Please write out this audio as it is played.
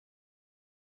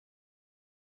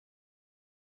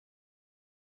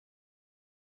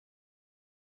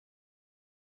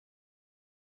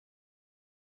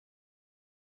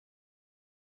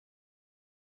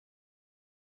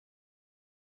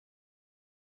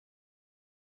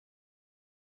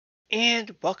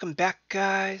And welcome back,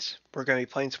 guys. We're going to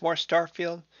be playing some more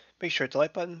Starfield. Make sure to hit the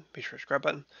like button, make sure to subscribe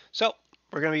button. So,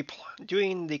 we're going to be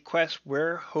doing the quest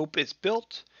Where Hope is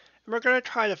Built. And we're going to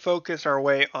try to focus our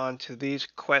way onto these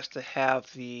quests that have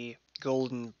the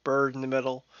golden bird in the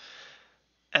middle.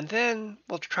 And then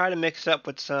we'll try to mix it up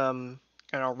with some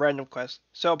random quests.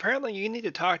 So apparently you need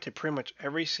to talk to pretty much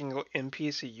every single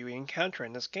NPC you encounter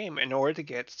in this game in order to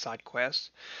get side quests.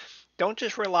 Don't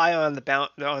just rely on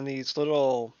on these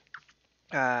little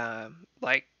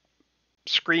like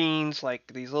screens, like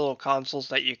these little consoles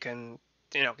that you can,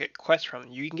 get quests from.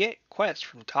 You can get quests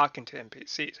from talking to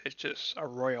NPCs. It's just a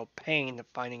royal pain of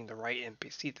finding the right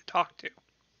NPC to talk to.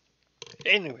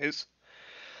 Anyways,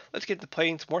 let's get to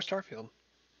playing some more Starfield.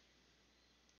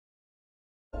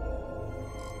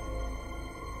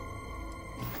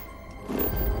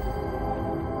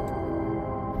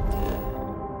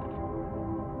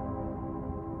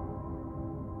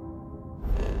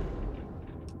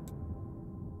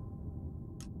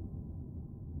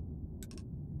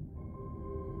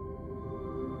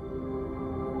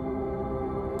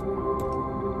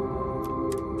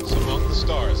 It's among the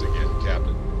stars again,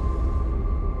 Captain.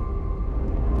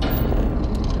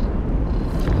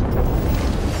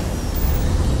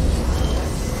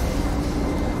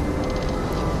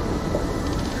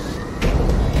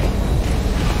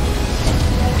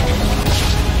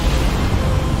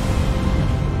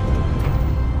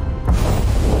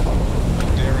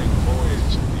 A daring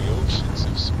voyage in the oceans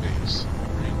of space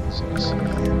brings us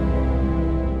here.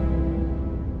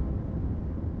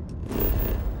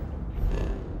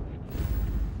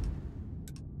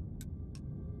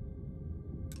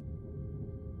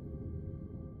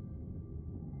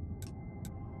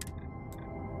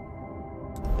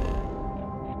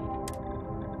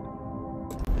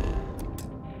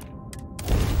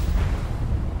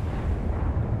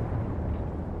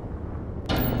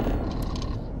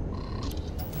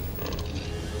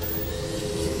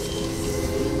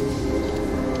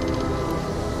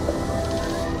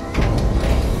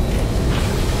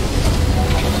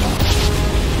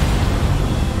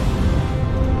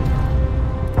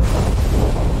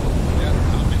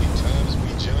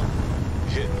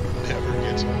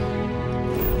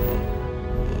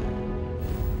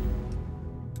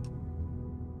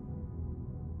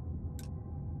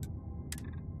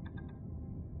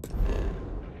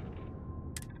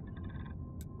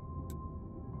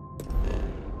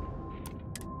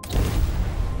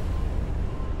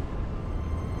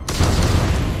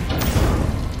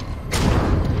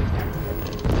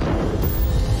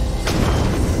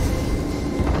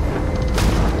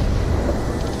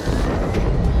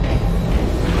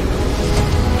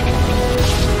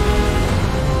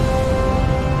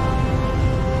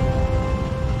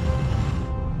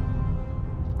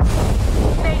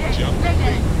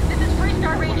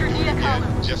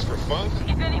 Just for fun?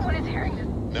 If anyone is hearing this,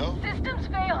 No? system's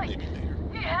failing. Maybe later.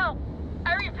 Need help.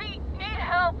 I repeat, need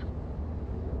help.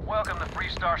 Welcome to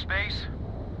Freestar Space.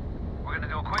 We're gonna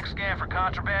do a quick scan for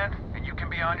contraband, and you can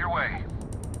be on your way.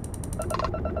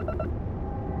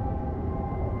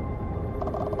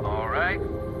 All right,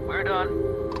 we're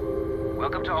done.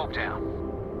 Welcome to Hopetown.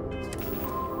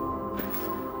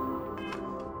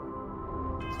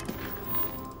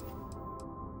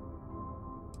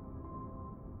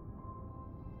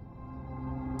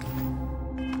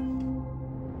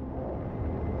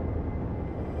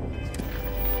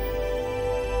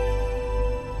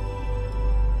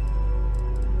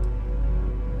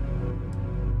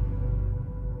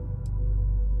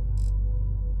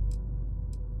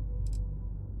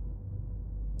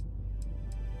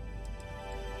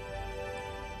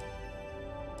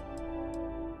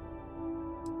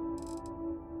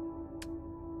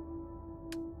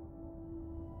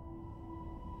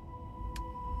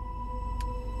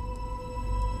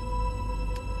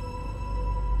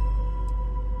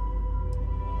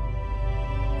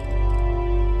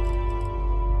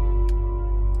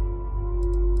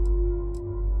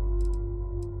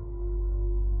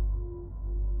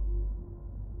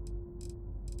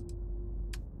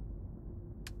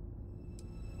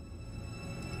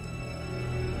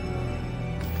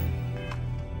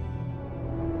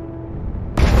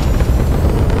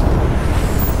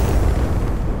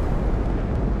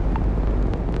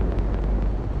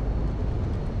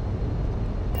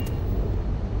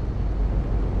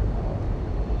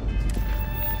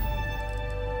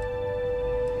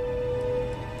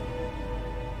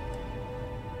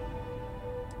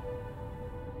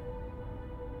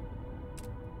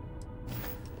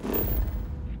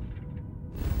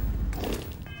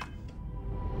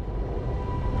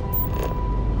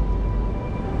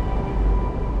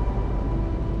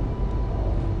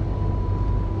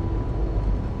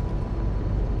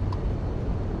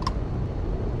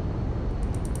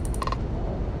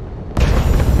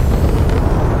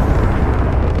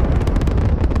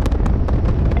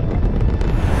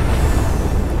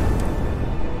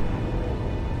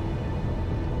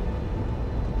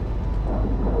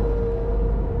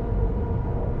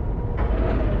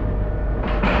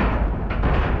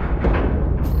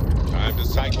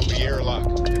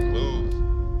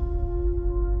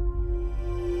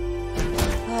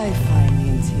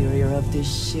 interior of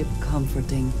this ship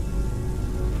comforting.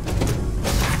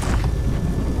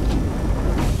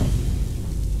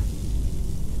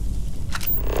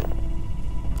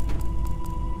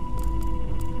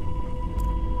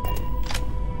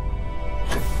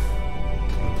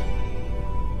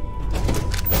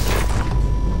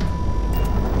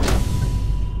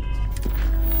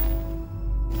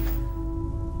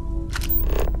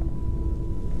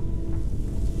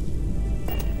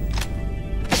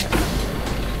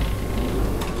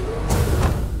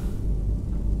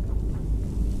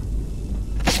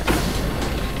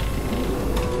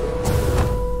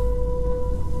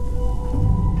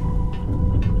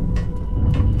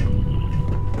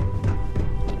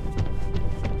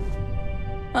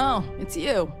 Oh, it's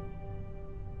you.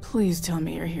 Please tell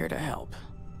me you're here to help,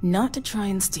 not to try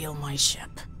and steal my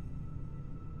ship.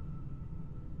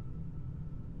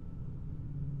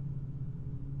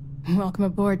 Welcome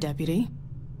aboard, Deputy.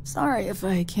 Sorry if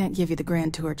I can't give you the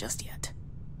grand tour just yet.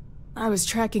 I was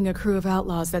tracking a crew of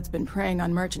outlaws that's been preying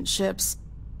on merchant ships.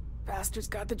 Bastards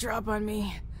got the drop on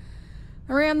me.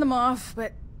 I ran them off,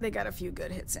 but they got a few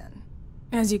good hits in.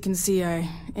 As you can see, I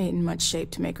ain't in much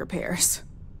shape to make repairs.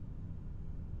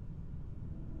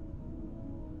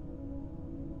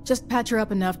 Just patch her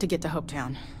up enough to get to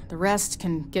Hopetown. The rest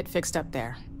can get fixed up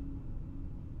there.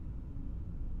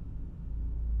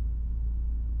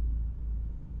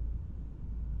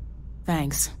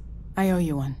 Thanks. I owe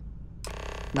you one.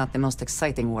 Not the most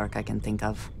exciting work I can think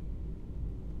of.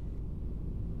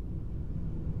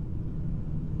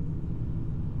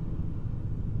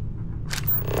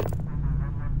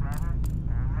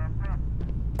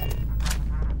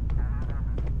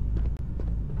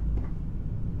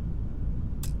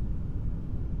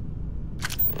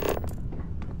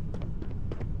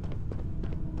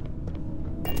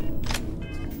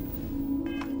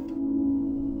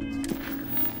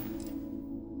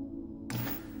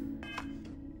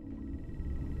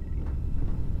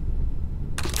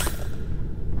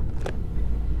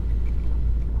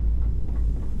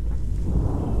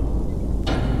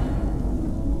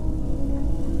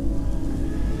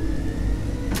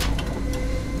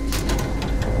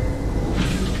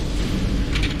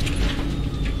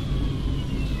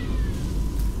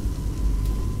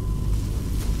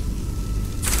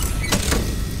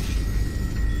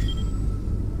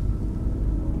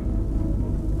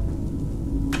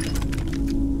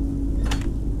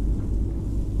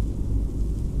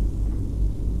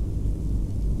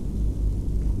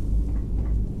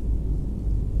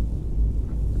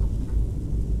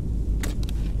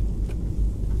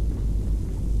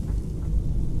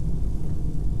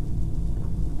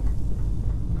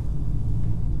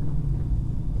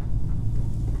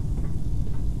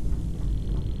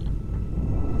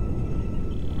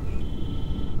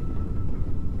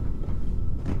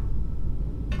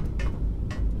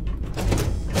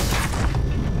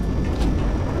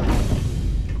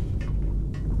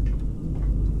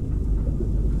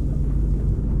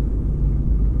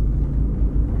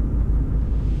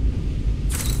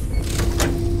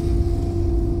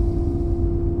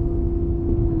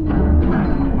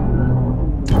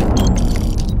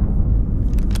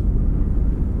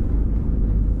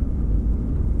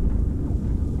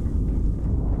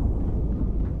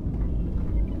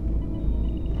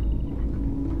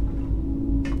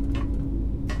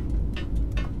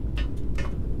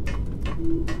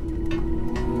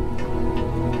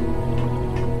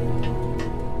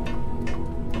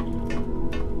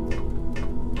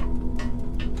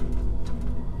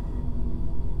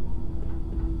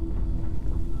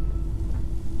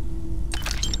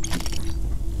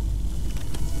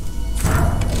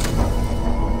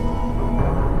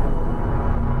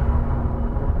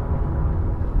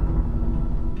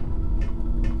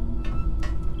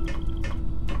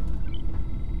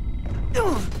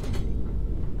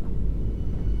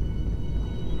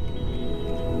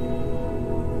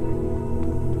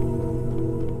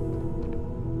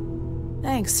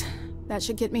 Thanks. That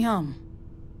should get me home.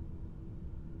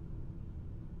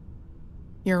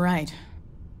 You're right.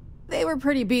 They were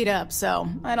pretty beat up, so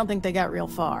I don't think they got real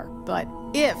far. But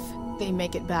if they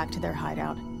make it back to their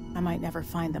hideout, I might never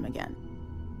find them again.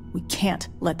 We can't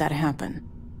let that happen.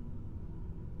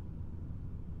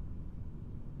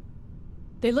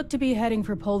 They look to be heading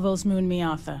for Polvo's moon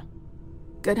Miatha.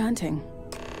 Good hunting.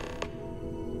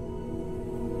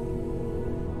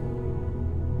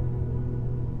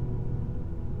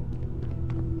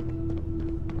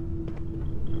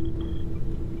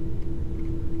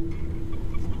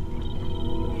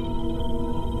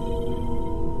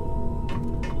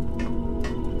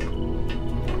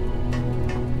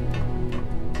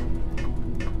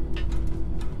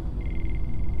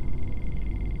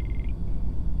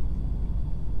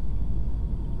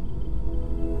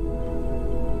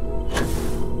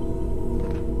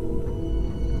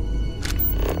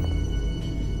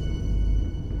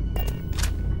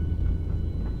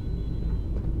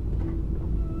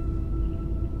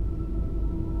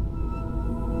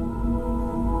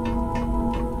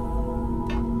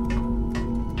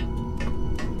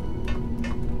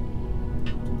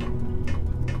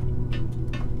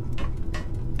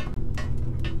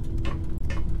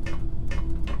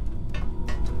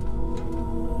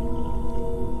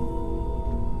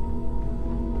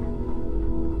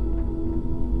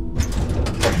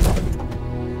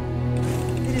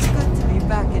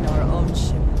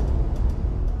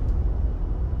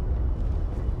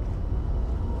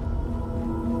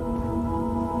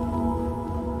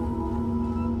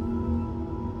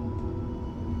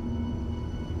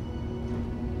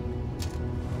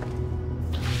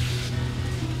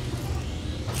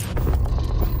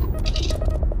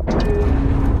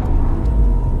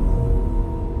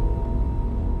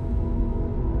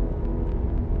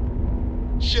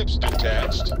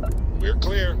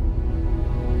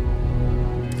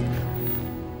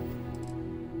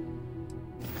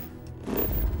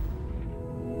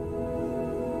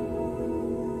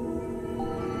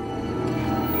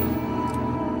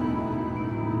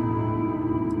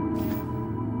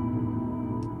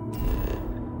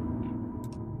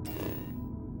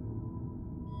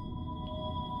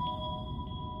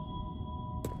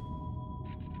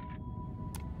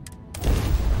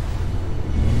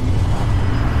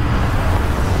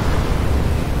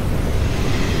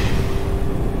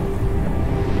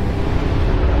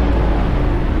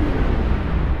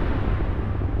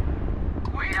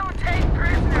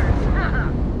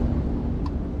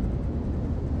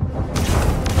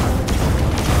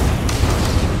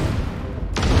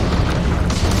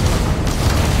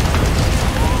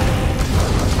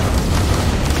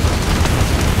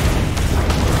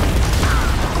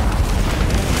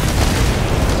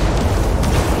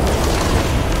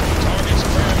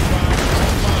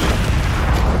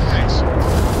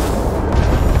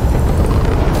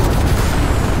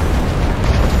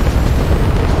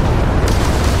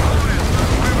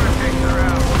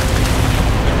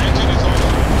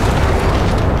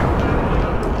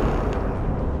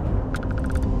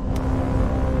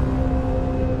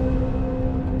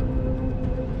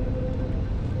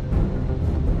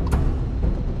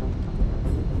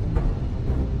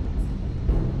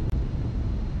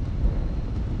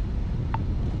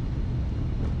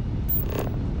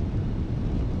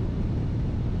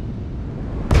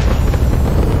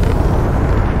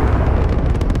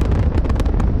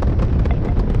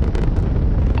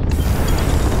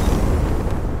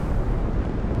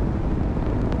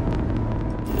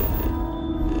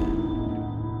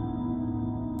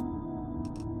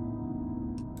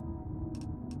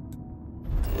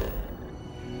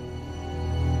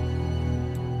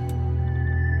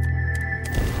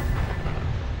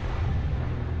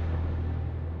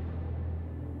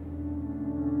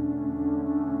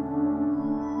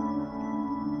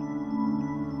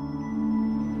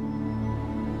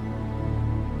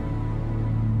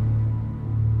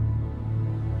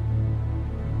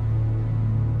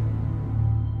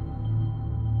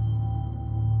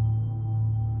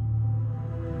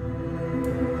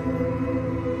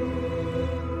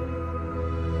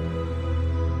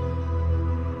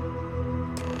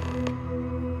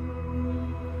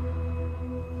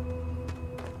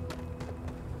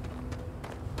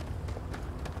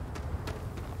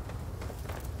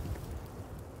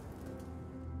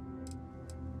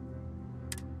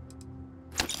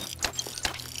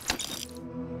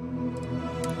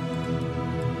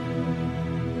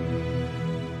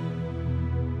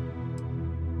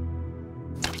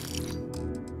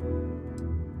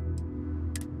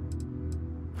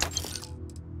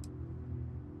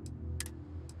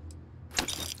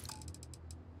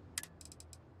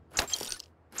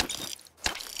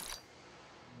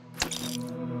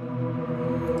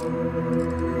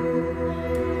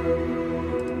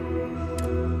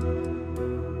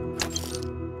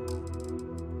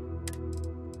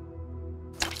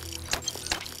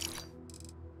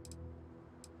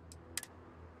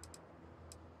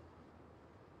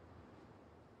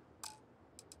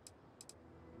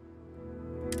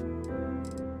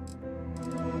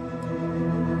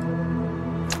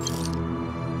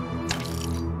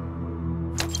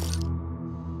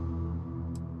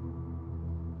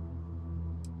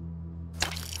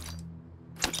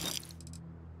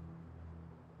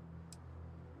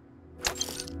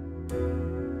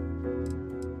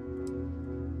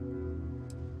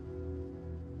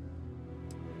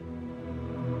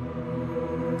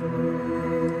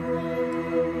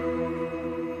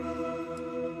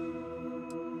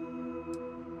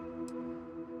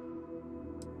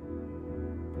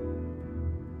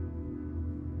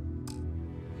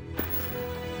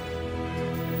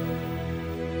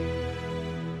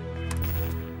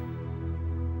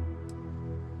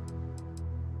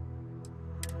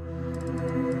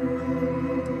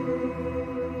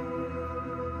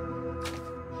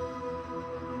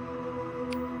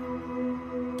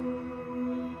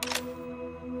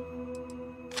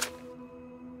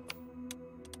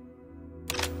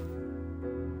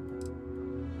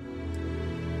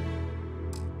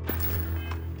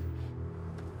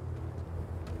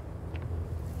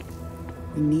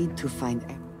 We need to find...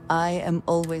 I am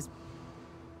always...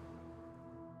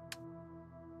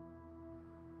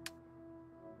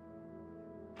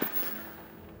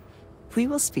 We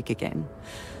will speak again.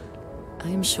 I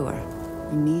am sure.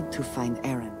 We need to find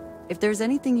Aaron. If there's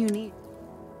anything you need...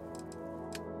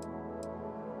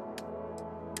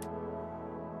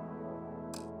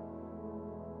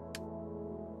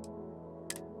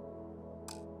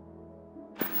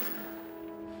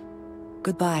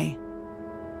 Goodbye.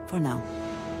 For now.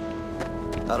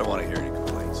 I don't want to hear any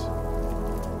complaints.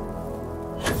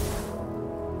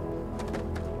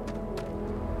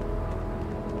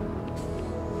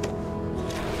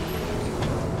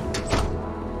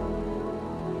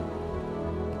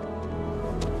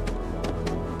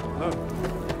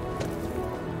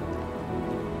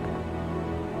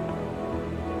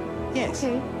 Yes.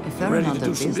 If Ready Aaron to on the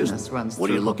do some business business. runs What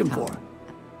are you through looking Hometown. for?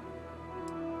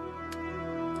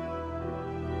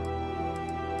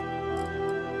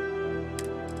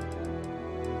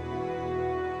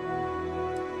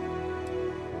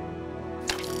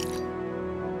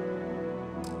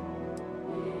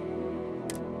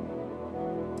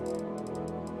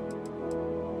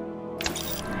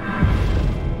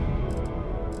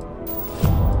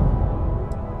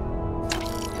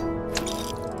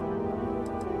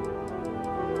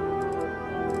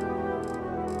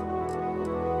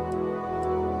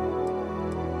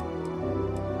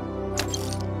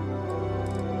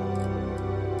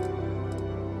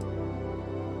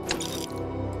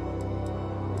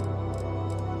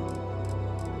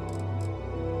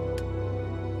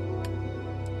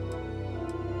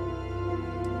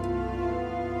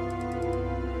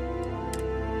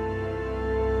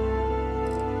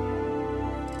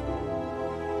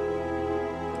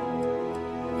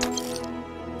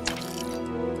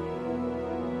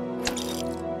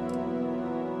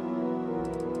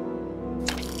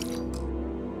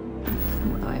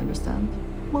 From what I understand,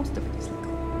 most of it is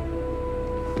legal.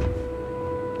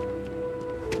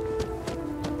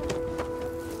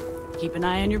 Keep an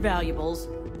eye on your valuables,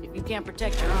 if you can't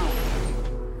protect your own.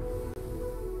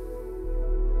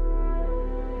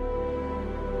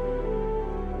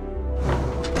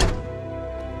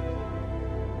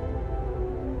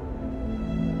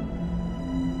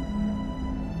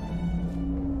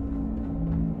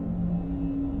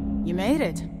 You made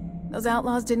it. Those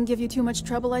outlaws didn't give you too much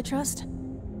trouble, I trust?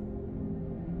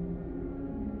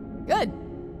 Good.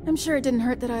 I'm sure it didn't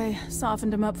hurt that I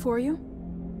softened them up for you.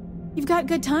 You've got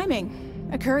good timing.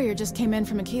 A courier just came in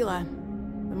from Aquila.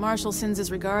 The Marshal sends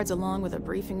his regards along with a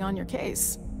briefing on your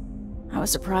case. I was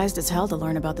surprised as hell to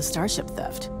learn about the starship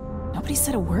theft. Nobody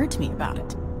said a word to me about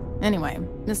it. Anyway,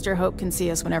 Mr. Hope can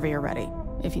see us whenever you're ready.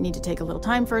 If you need to take a little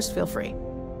time first, feel free.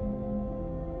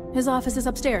 His office is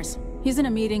upstairs. He's in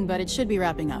a meeting, but it should be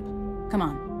wrapping up. Come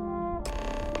on.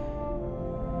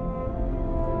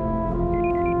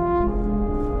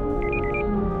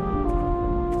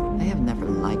 I have never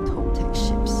liked Hope-Tech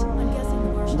ships. I'm guessing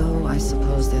the Marshal... Though I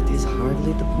suppose that is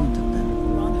hardly the point of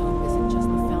them. Ron Hope isn't just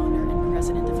the founder and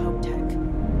president of Hope-Tech.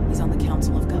 He's on the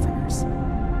Council of Governors.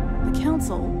 The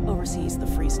Council oversees the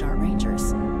Freestar Rangers,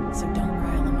 so don't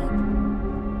rile him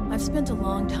up. I've spent a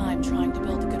long time trying to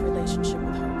build a good relationship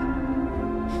with Hope.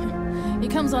 He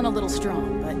comes on a little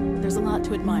strong, but there's a lot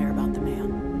to admire about the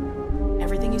man.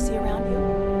 Everything you see around you,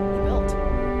 he built.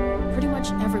 Pretty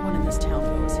much everyone in this town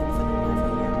owes him for their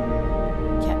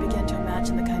livelihood. Can't begin to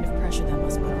imagine the kind of pressure that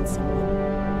must put on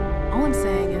someone. All I'm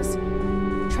saying is,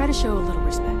 try to show a little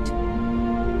respect.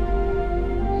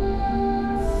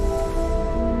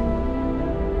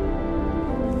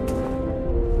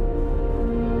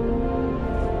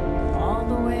 All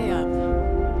the way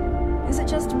up. Is it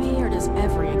just me, or does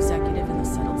every executive in the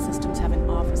settled systems have an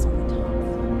office on the top?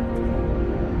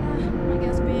 I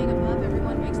guess being above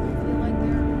everyone makes them feel like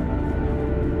they're...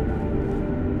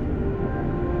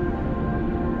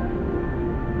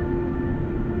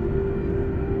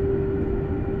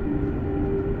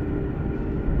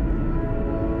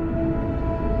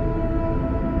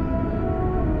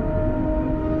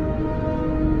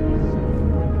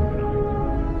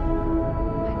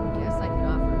 I guess I could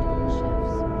offer different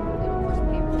shifts. They don't push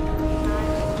people overtime,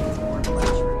 it's more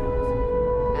luxury.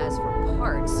 As for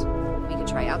parts, we could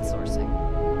try outsourcing.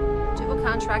 Do a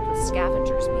contract with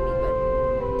scavengers, maybe, but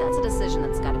that's a decision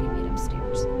that's got to be made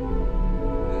upstairs.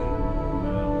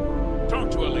 Talk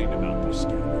to Elaine about the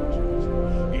scavengers.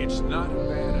 It's not a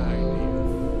bad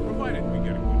idea, provided we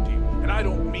get a good deal. And I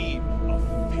don't mean a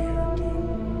fair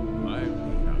deal. I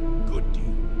mean a good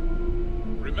deal.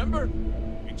 Remember,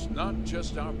 it's not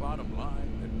just our bottom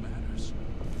line that matters.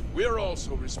 We're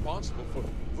also responsible for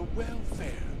the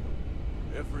welfare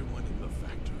of everyone in the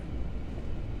factory.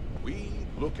 We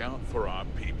look out for our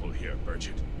people here,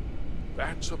 Buildt.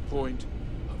 That's a point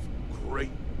of great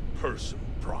personal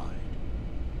pride.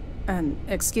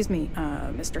 Excuse me,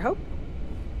 Mr. Hope?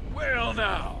 Well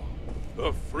now,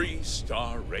 the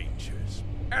Freestar Rangers.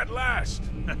 At last!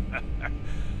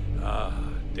 Ah,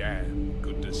 damn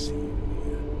good to see you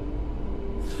here.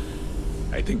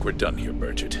 I think we're done here,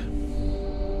 Buildt.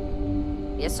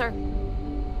 Yes, sir.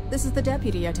 This is the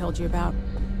deputy I told you about.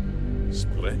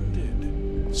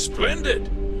 Splendid. Splendid!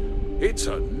 It's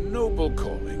a noble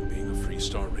calling, being a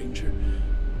Freestar Ranger.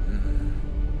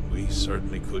 We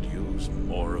certainly could use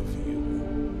more of you.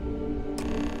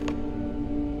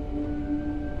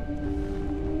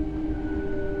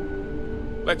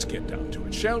 Let's get down to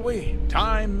it, shall we?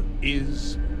 Time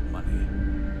is money.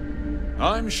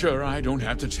 I'm sure I don't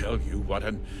have to tell you what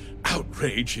an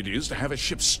outrage it is to have a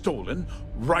ship stolen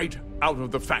right out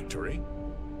of the factory.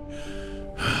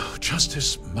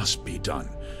 Justice must be done,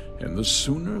 and the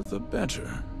sooner the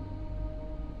better.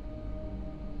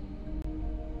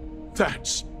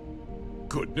 That's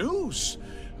good news.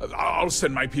 I'll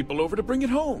send my people over to bring it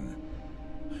home.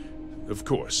 Of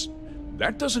course,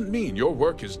 that doesn't mean your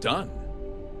work is done.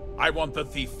 I want the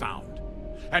thief found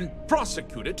and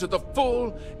prosecuted to the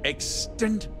full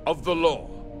extent of the law.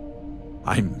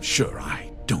 I'm sure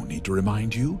I don't need to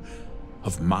remind you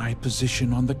of my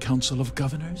position on the Council of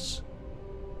Governors.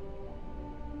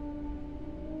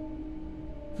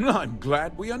 I'm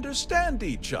glad we understand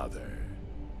each other.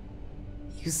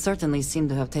 You certainly seem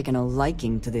to have taken a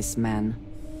liking to this man.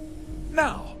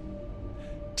 Now,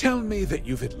 tell me that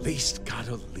you've at least got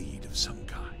a lead of some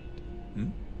kind.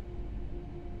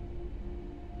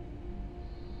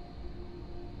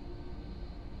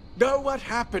 Though what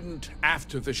happened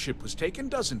after the ship was taken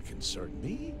doesn't concern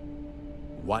me.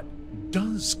 What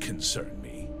does concern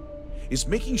me is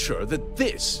making sure that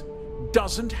this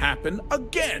doesn't happen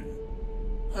again.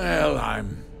 Well,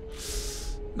 I'm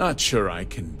not sure I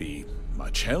can be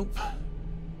much help,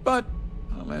 but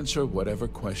I'll answer whatever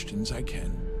questions I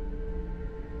can.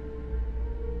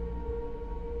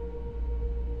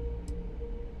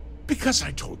 Because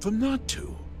I told them not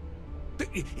to.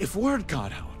 If word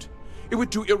got out, it would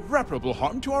do irreparable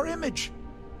harm to our image.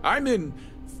 I'm in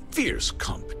fierce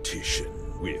competition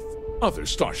with other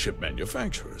starship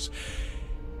manufacturers.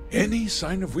 Any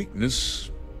sign of weakness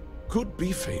could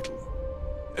be fatal.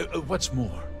 What's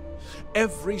more,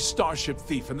 every starship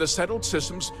thief in the settled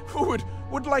systems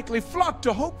would likely flock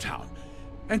to Hopetown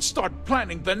and start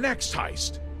planning the next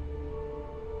heist.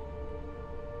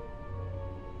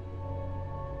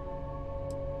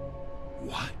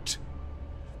 What?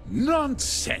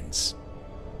 Nonsense!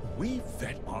 We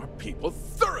vet our people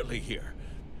thoroughly here.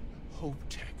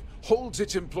 HopeTech holds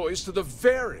its employees to the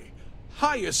very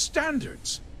highest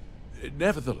standards.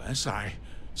 Nevertheless, I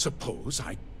suppose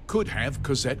I could have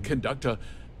Cosette conduct a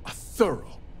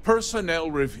thorough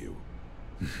personnel review.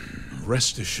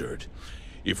 Rest assured,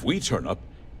 if we turn up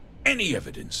any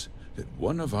evidence that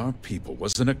one of our people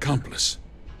was an accomplice,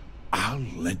 I'll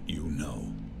let you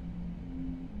know.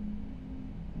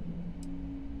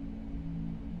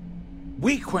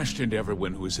 We questioned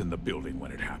everyone who was in the building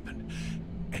when it happened,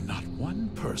 and not one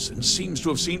person seems to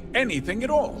have seen anything at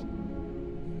all.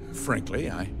 Frankly,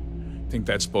 I think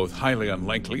that's both highly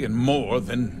unlikely and more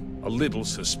than a little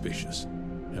suspicious.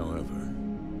 However,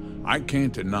 I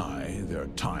can't deny there are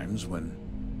times when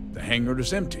the hangar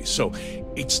is empty, so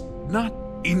it's not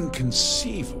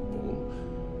inconceivable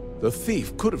the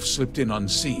thief could have slipped in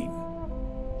unseen.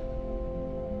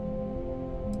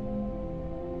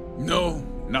 No,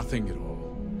 nothing at all.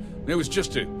 It was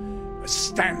just a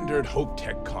standard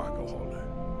HopeTech cargo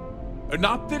hauler.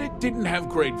 Not that it didn't have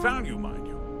great value, mind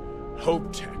you.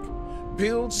 HopeTech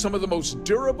builds some of the most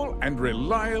durable and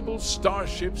reliable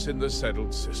starships in the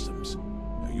settled systems.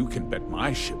 Now, you can bet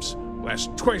my ships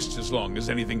last twice as long as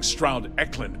anything Stroud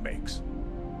Eklund makes.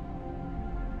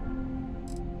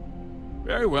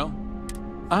 Very well.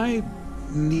 I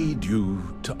need you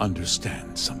to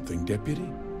understand something, Deputy.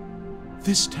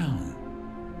 This town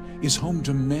is home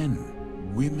to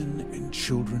men, women, and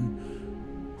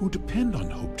children who depend on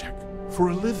HopeTech for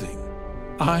a living.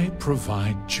 I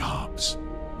provide jobs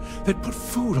that put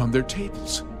food on their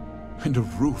tables and a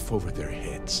roof over their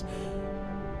heads.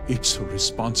 It's a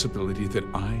responsibility that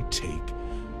I take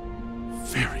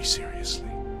very seriously.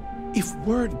 If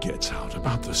word gets out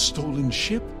about the stolen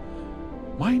ship,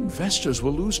 my investors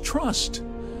will lose trust,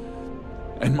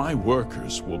 and my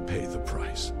workers will pay the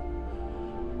price.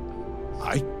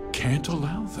 I can't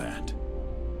allow that.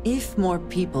 If more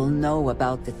people know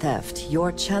about the theft,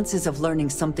 your chances of learning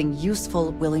something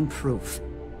useful will improve.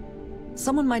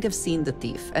 Someone might have seen the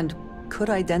thief and could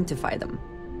identify them.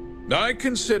 I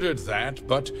considered that,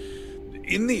 but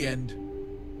in the end,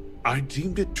 I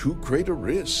deemed it too great a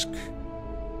risk.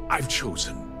 I've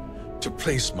chosen to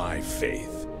place my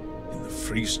faith in the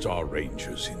Freestar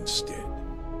Rangers instead.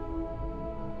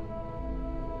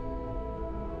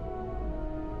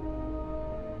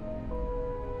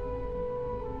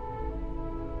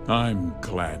 I'm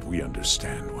glad we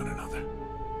understand one another.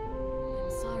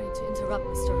 I'm sorry to interrupt,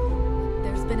 Mr. Hope, but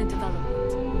there's been a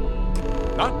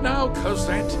development. Not now,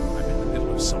 Cosette. I'm in the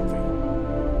middle of something.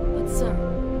 But sir,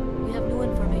 we have new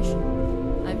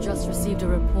information. I've just received a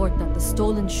report that the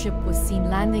stolen ship was seen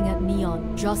landing at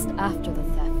Neon just after the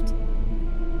theft.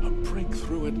 A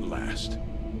breakthrough at last.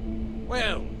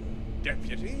 Well,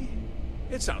 Deputy,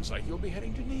 it sounds like you'll be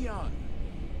heading to Neon,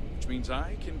 which means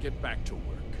I can get back to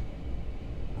work.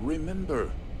 Remember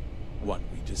what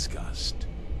we discussed.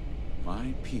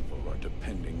 My people are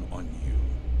depending on you.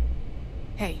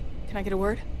 Hey, can I get a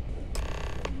word?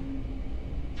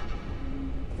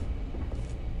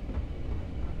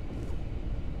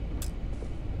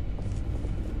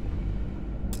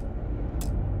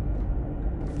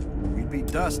 We'd be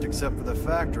dust except for the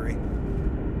factory.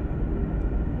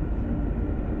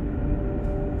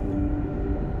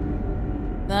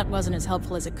 That wasn't as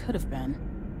helpful as it could have been.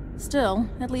 Still,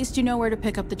 at least you know where to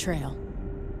pick up the trail.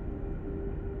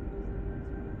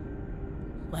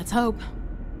 Let's hope.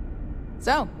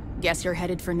 So, guess you're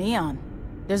headed for Neon.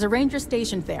 There's a ranger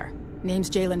stationed there.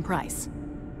 Name's Jalen Price.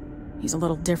 He's a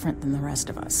little different than the rest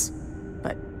of us.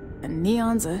 But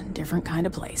Neon's a different kind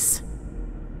of place.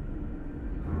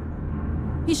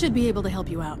 He should be able to help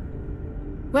you out.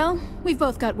 Well, we've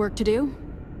both got work to do.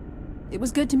 It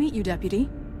was good to meet you, Deputy.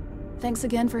 Thanks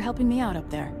again for helping me out up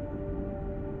there.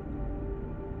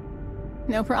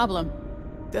 No problem.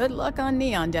 Good luck on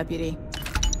Neon, Deputy.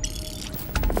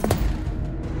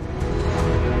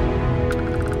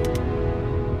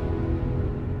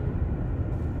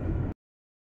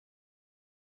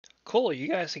 Cool, you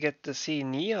guys get to see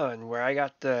Neon, where I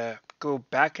got to go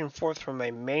back and forth from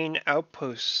my main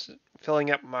outpost,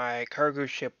 filling up my cargo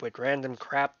ship with random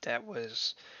crap that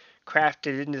was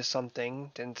crafted into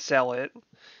something, then sell it.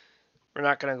 We're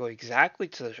not going to go exactly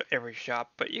to every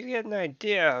shop, but you get an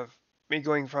idea of me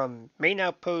going from main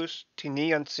outpost to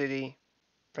Neon City,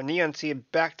 from Neon City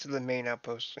back to the main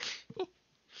outpost.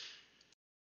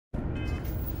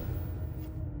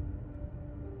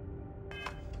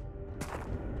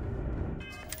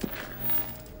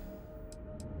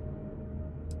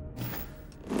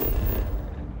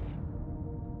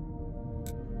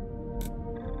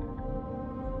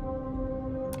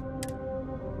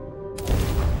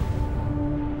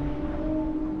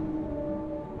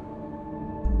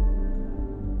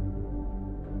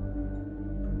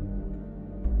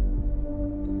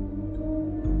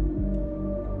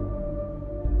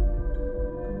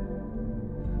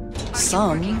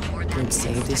 Some would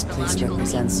say this place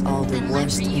represents all the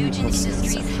worst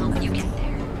impulses of humanity.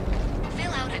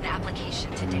 Fill out an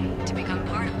application today to become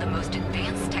part of the most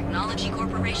advanced technology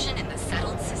corporation in the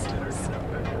settled systems.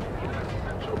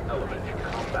 Essential element in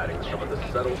combating some of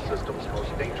the settled system's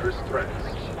most dangerous threats.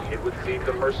 It would seem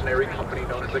the mercenary company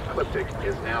known as Ecliptic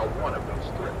is now one of those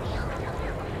threats.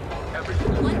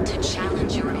 Everyone Want to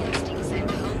challenge your instincts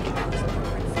and hope those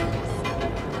corporate selves.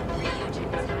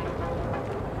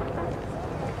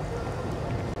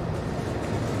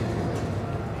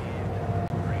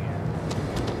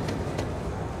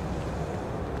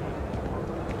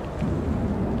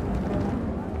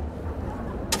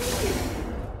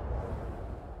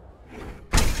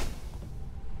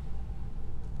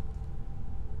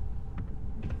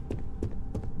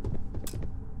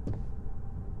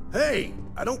 Hey,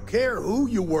 I don't care who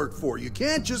you work for. You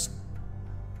can't just...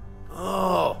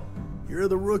 Oh, you're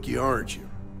the rookie, aren't you?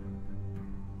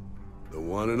 The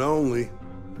one and only.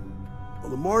 Well,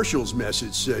 the Marshal's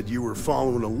message said you were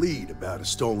following a lead about a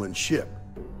stolen ship.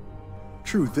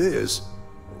 Truth is,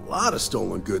 a lot of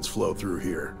stolen goods flow through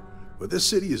here, but this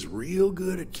city is real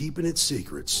good at keeping its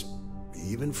secrets,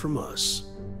 even from us.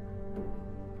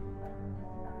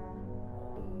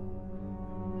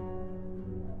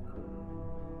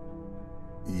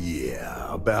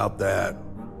 Yeah, about that.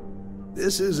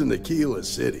 This isn't Aquila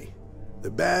City.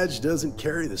 The badge doesn't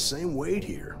carry the same weight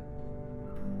here.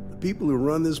 The people who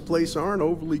run this place aren't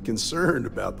overly concerned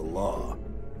about the law.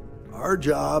 Our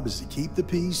job is to keep the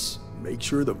peace and make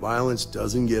sure the violence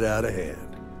doesn't get out of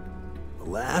hand. The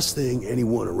last thing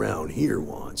anyone around here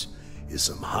wants is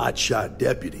some hotshot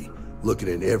deputy looking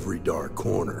in every dark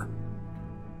corner.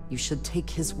 You should take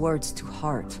his words to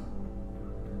heart.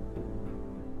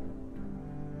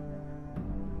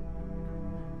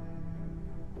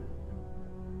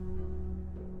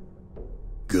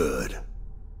 Good.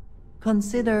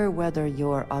 Consider whether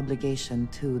your obligation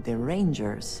to the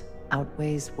Rangers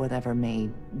outweighs whatever may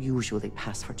usually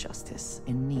pass for justice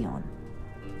in Neon.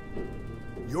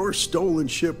 Your stolen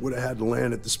ship would have had to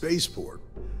land at the spaceport.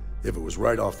 If it was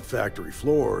right off the factory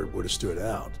floor, it would have stood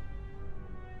out.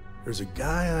 There's a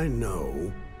guy I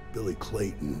know, Billy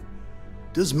Clayton,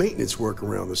 does maintenance work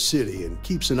around the city and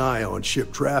keeps an eye on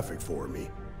ship traffic for me.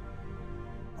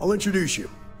 I'll introduce you,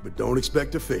 but don't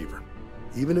expect a favor.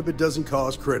 Even if it doesn't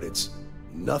cost credits,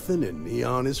 nothing in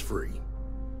Neon is free.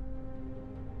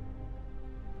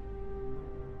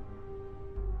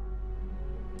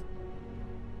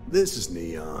 This is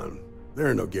Neon. There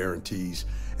are no guarantees,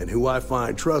 and who I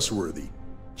find trustworthy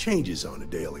changes on a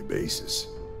daily basis.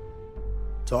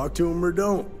 Talk to him or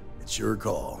don't, it's your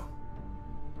call.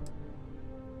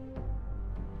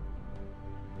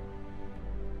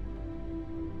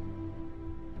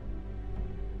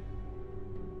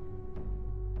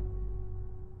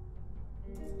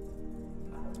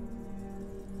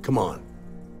 Come on.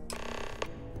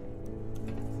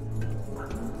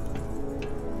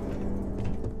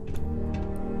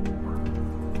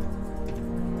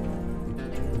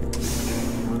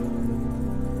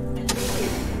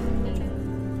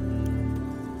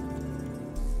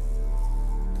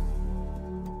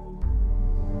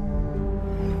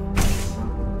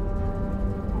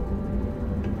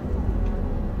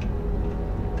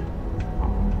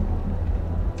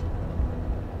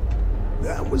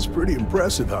 That was pretty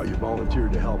impressive how you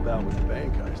volunteered to help out with the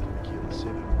bank heist in Aquila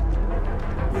City.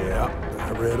 Yeah,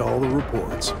 I read all the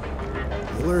reports.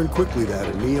 You learned quickly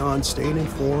that in Neon, staying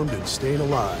informed and staying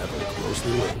alive are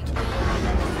closely linked.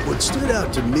 What stood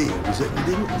out to me was that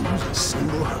you didn't lose a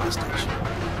single hostage.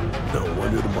 No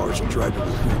wonder the Marshal tried to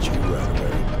recruit you right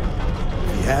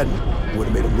away. If he hadn't, it would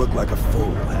have made him look like a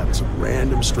fool, having some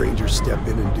random stranger step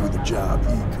in and do the job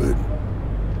he couldn't.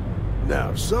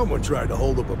 Now, if someone tried to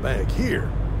hold up a bank here,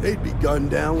 they'd be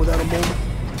gunned down without a moment.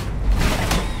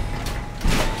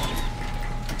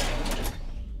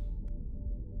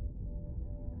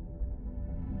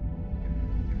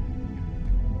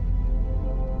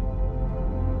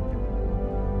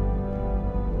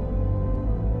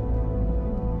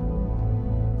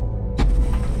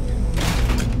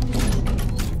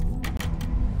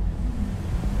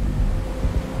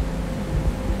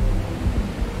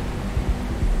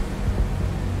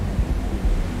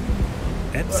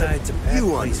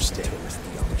 You understand,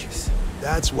 don't you?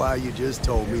 That's why you just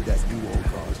told me that you won't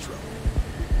cause trouble.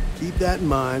 Keep that in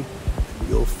mind, and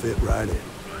you'll fit right in.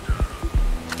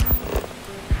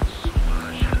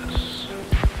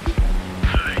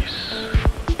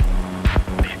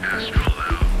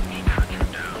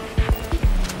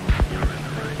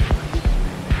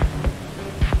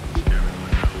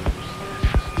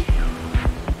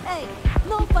 Hey,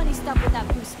 no funny stuff with that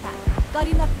boost pack. Got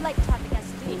enough flight traffic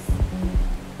as it is.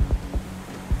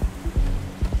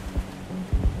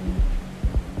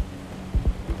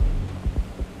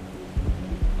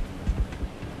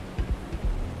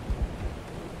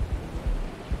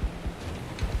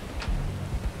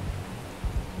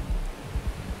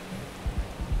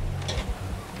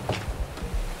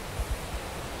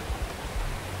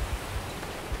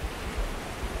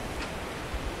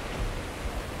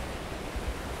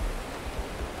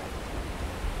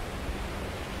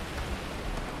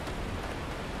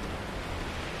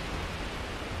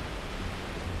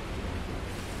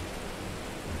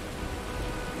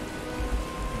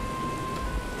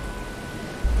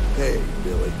 Hey,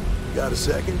 Billy, got a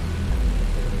second?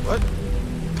 What?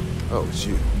 Oh, it's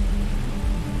you.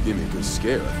 Give me a good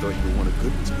scare. I thought you were one of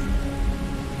Goodman's people.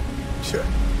 Sure,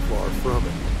 far from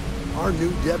it. Our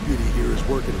new deputy here is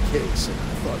working a case, and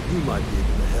I thought you might be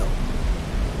able to help.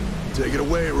 Take it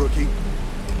away, rookie.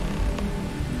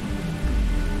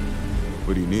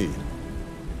 What do you need?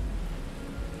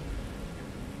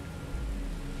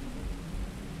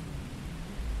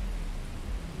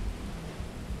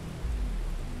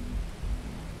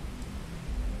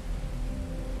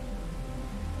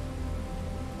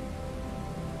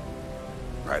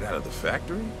 Right out of the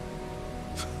factory?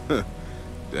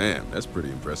 Damn, that's pretty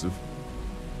impressive.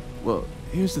 Well,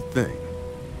 here's the thing.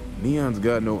 Neon's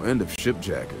got no end of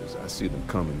shipjackers. I see them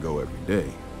come and go every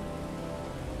day.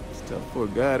 It's tough for a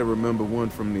guy to remember one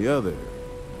from the other.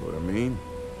 Know what I mean?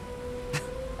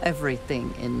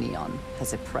 Everything in Neon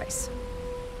has a price.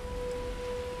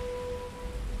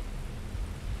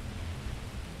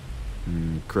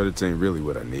 Credits ain't really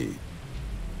what I need.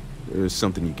 There's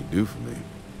something you can do for me.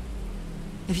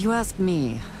 If you ask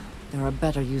me, there are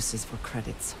better uses for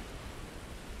credits.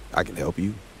 I can help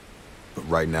you, but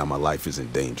right now my life is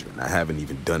in danger, and I haven't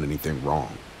even done anything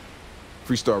wrong.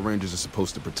 Freestar Rangers are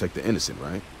supposed to protect the innocent,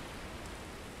 right?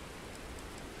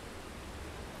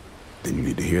 Then you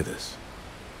need to hear this.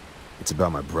 It's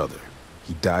about my brother.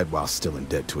 He died while still in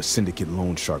debt to a syndicate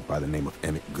loan shark by the name of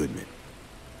Emmett Goodman.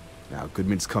 Now,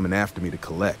 Goodman's coming after me to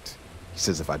collect. He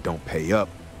says if I don't pay up,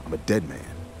 I'm a dead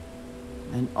man.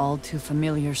 An all too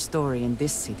familiar story in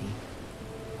this city.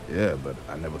 Yeah, but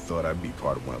I never thought I'd be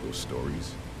part of one of those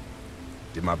stories.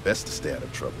 Did my best to stay out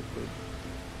of trouble,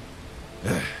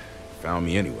 but... found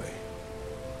me anyway.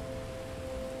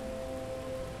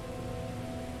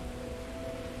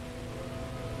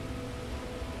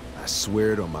 I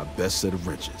swear it on my best set of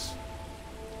wrenches.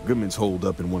 Goodman's holed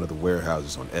up in one of the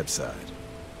warehouses on Epside.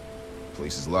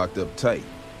 Place is locked up tight,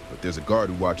 but there's a guard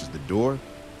who watches the door,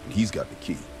 and he's got the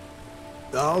key.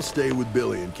 I'll stay with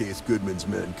Billy in case Goodman's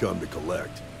men come to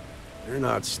collect. They're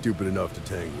not stupid enough to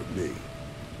tangle with me.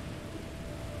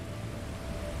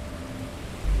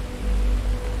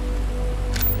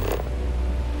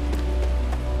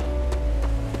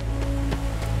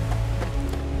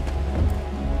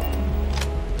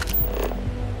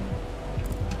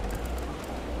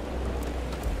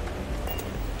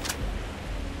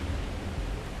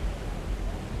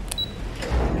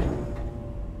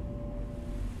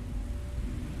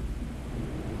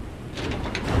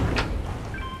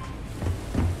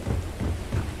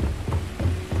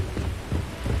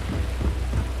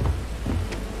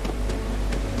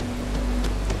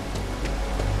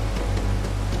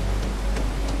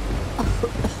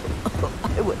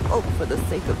 I would hope for the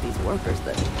sake of these workers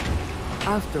that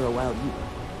after a while you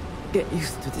get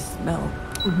used to the smell.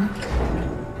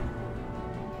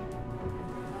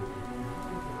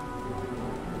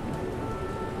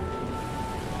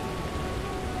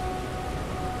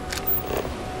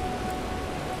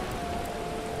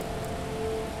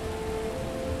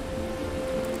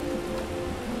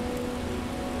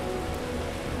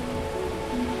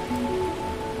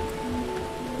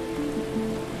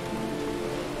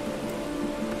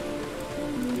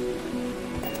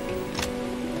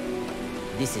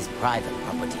 This is private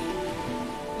property.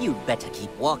 You'd better keep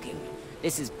walking.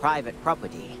 This is private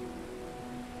property.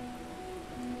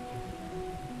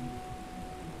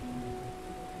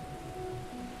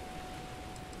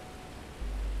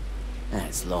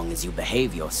 As long as you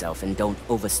behave yourself and don't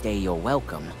overstay your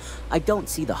welcome, I don't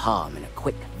see the harm in a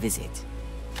quick visit.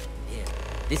 Here,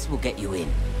 this will get you in.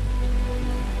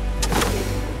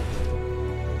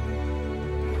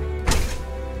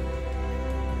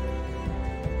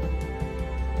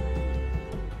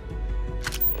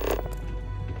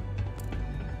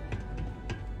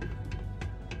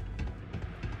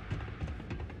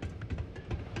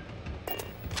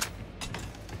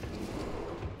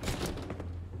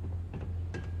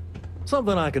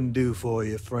 Something I can do for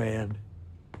you, friend.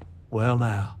 Well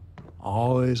now,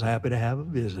 always happy to have a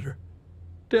visitor.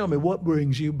 Tell me, what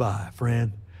brings you by,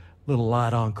 friend? Little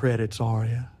light on credits, are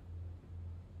you?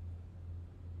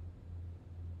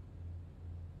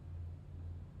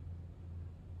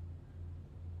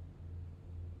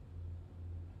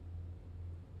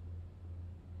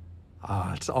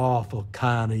 It's awful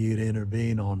kind of you to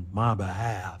intervene on my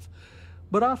behalf,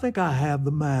 but I think I have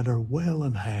the matter well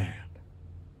in hand.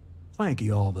 Thank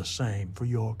you all the same for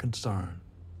your concern.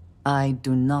 I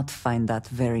do not find that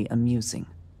very amusing.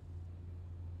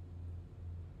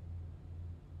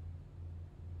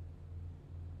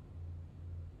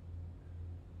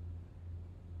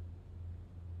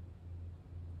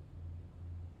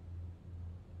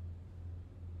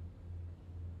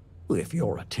 If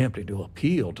you're attempting to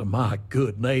appeal to my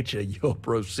good nature, you're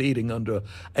proceeding under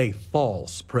a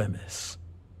false premise.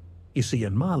 You see,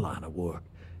 in my line of work,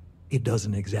 it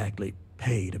doesn't exactly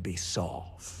pay to be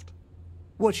soft.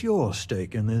 What's your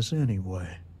stake in this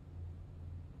anyway?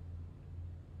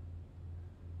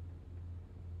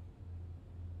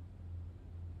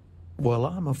 Well,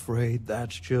 I'm afraid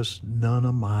that's just none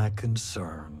of my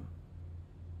concern.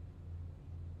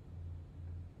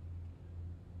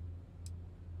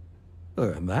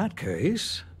 In that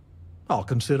case, I'll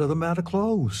consider the matter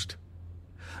closed.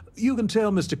 You can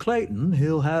tell Mr. Clayton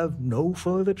he'll have no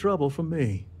further trouble from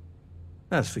me.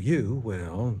 As for you,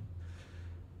 well,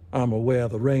 I'm aware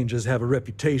the Rangers have a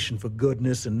reputation for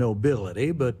goodness and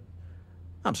nobility, but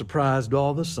I'm surprised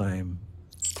all the same.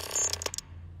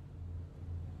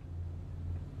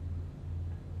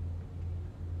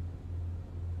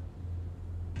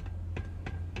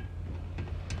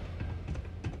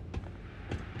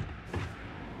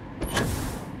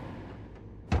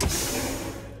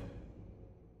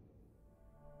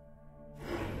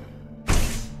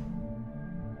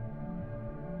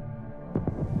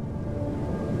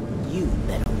 You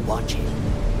better watch it.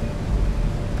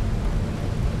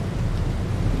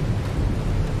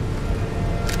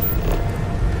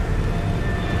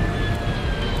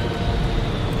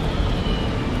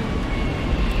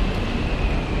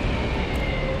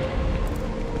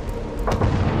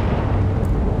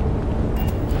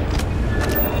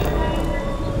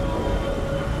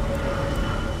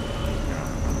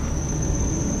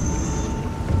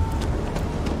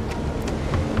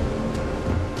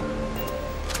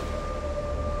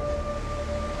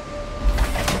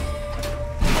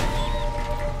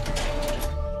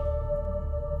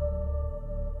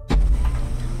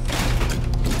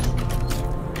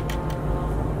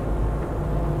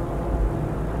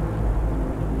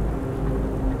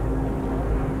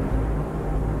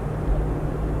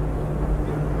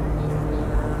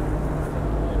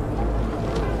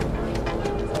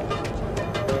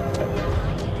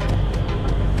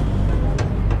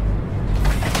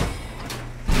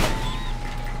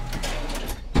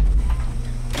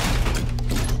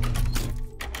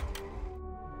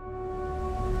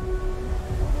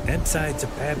 Enside's a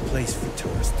bad place for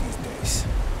tourists these days.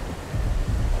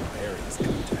 All areas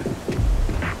come down.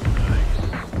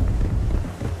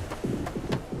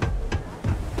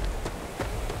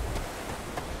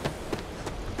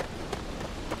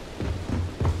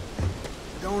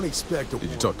 Don't expect a...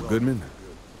 Did you talk to Goodman?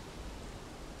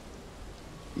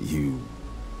 You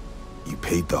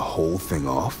paid the whole thing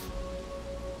off?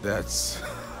 That's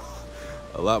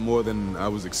a lot more than I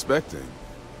was expecting.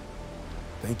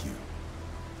 Thank you.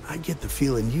 I get the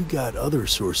feeling you got other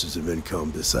sources of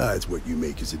income besides what you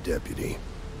make as a deputy.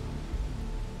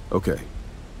 Okay.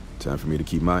 Time for me to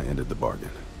keep my end of the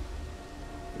bargain.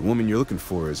 The woman you're looking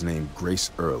for is named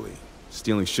Grace Early.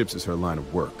 Stealing ships is her line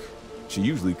of work. She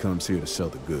usually comes here to sell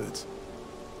the goods.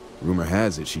 Rumor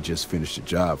has it she just finished a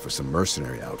job for some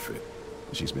mercenary outfit.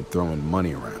 She's been throwing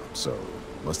money around, so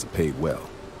must have paid well.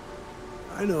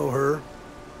 I know her.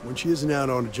 When she isn't out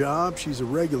on a job, she's a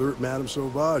regular at Madame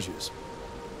Sauvage's.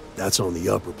 That's on the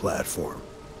upper platform.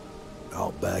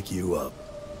 I'll back you up.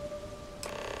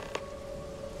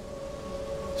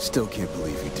 Still can't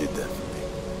believe you did that for me.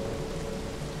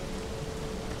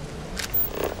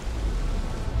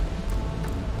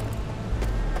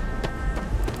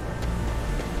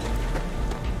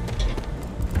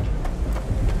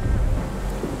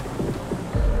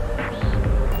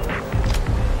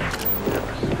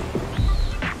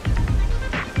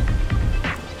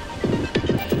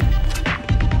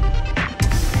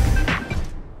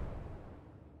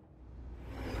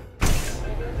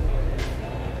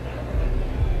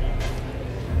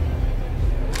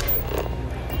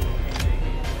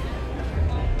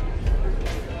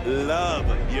 Love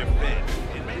your fit.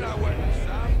 It may not work for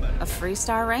some, but... A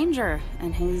Freestar Ranger,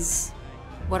 and he's...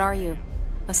 What are you?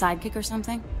 A sidekick or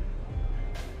something?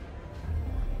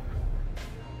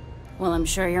 Well, I'm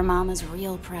sure your mom is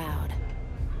real proud.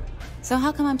 So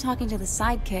how come I'm talking to the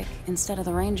sidekick instead of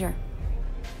the Ranger?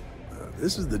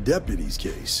 This is the deputy's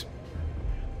case.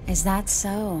 Is that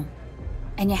so?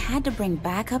 And you had to bring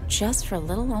backup just for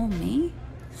little old me?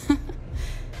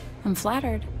 I'm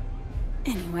flattered.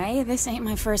 Anyway, this ain't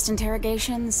my first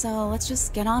interrogation, so let's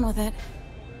just get on with it.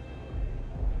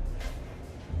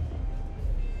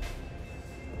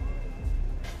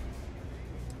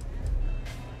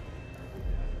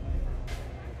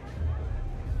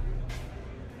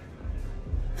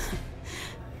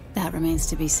 That remains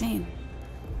to be seen.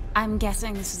 I'm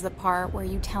guessing this is the part where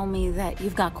you tell me that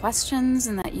you've got questions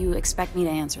and that you expect me to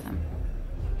answer them.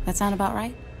 That sound about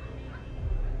right?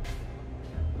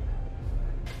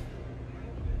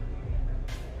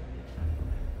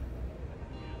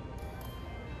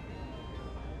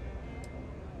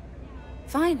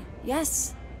 Fine,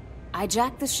 yes. I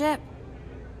jacked the ship.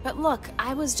 But look,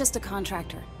 I was just a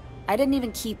contractor. I didn't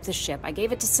even keep the ship. I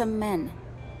gave it to some men.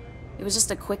 It was just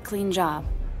a quick, clean job.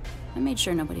 I made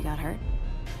sure nobody got hurt.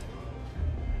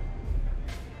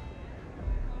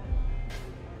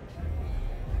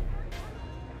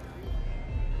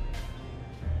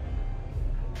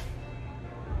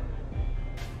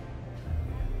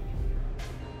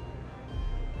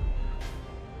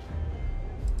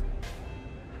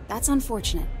 That's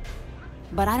unfortunate,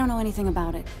 but I don't know anything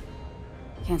about it.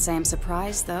 Can't say I'm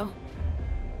surprised, though.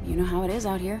 You know how it is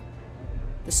out here.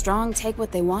 The strong take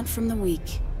what they want from the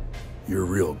weak. You're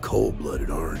real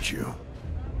cold-blooded, aren't you?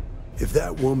 If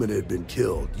that woman had been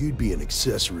killed, you'd be an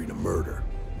accessory to murder.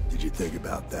 Did you think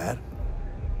about that?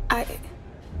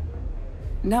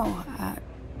 No,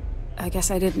 I guess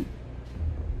I didn't.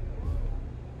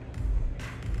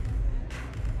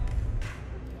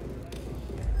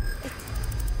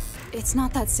 It's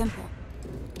not that simple.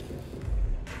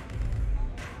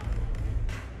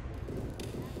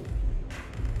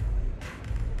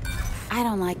 I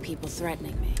don't like people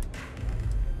threatening me.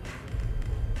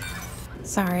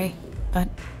 Sorry, but...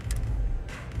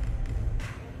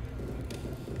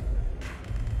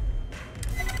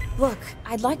 Look,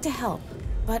 I'd like to help,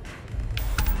 but...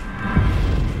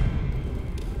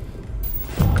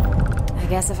 I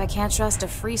guess if I can't trust a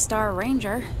Freestar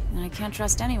Ranger, then I can't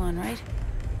trust anyone, right?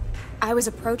 I was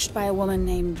approached by a woman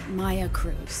named Maya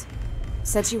Cruz.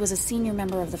 Said she was a senior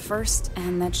member of the First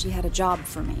and that she had a job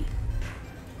for me.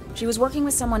 She was working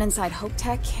with someone inside Hope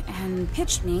Tech and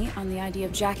pitched me on the idea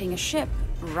of jacking a ship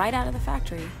right out of the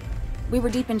factory. We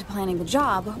were deep into planning the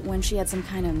job when she had some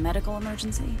kind of medical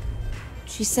emergency.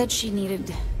 She said she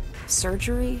needed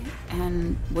surgery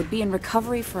and would be in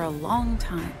recovery for a long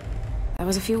time. That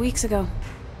was a few weeks ago.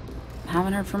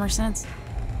 Haven't heard from her since.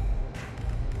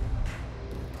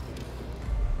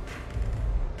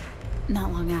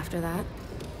 Not long after that,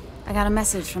 I got a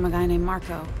message from a guy named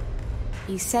Marco.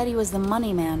 He said he was the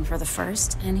money man for the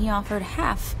First, and he offered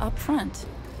half up front.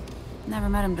 Never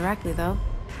met him directly, though.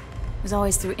 It was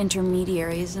always through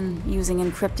intermediaries and using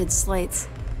encrypted slates.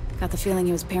 Got the feeling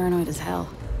he was paranoid as hell.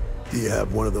 Do you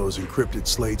have one of those encrypted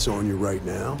slates on you right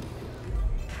now?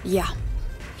 Yeah.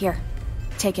 Here.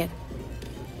 Take it.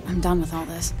 I'm done with all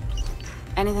this.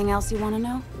 Anything else you want to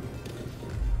know?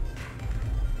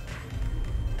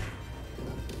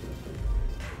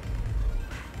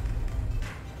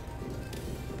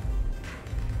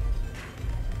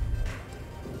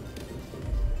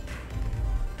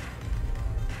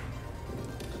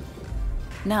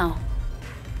 No.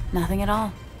 Nothing at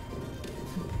all.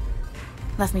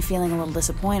 Left me feeling a little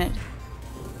disappointed,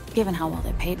 given how well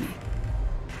they paid me.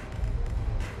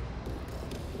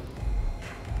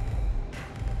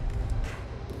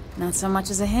 Not so much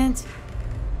as a hint.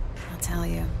 I'll tell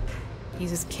you.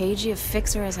 He's as cagey a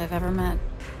fixer as I've ever met.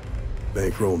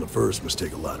 Bankrolling the first must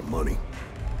take a lot of money.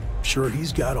 Sure,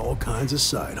 he's got all kinds of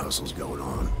side hustles going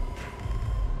on.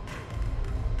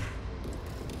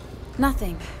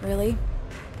 Nothing, really.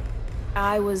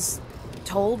 I was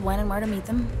told when and where to meet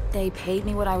them. They paid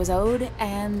me what I was owed,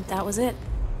 and that was it.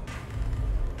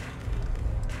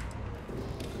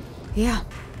 Yeah,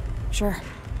 sure.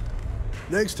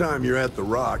 Next time you're at the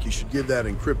Rock, you should give that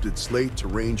encrypted slate to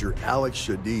Ranger Alex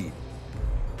Shadid.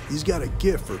 He's got a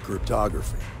gift for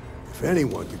cryptography. If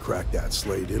anyone could crack that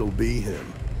slate, it'll be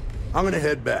him. I'm gonna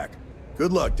head back.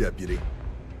 Good luck, Deputy.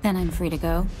 Then I'm free to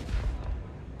go.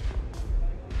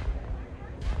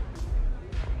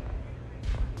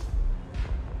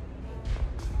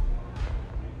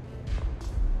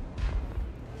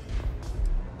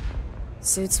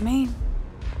 Suits me.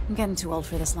 I'm getting too old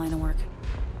for this line of work.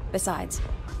 Besides,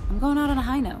 I'm going out on a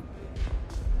high note.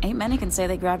 Ain't many can say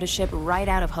they grabbed a ship right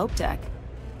out of Hope Tech.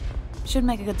 Should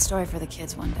make a good story for the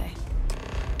kids one day.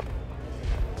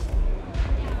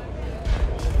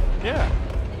 Yeah.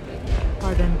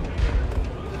 Pardon.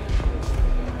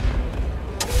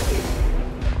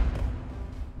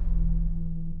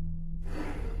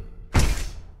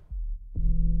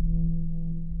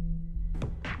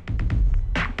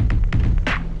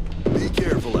 Be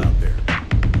careful out there.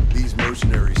 These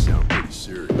mercenaries sound pretty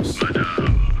serious.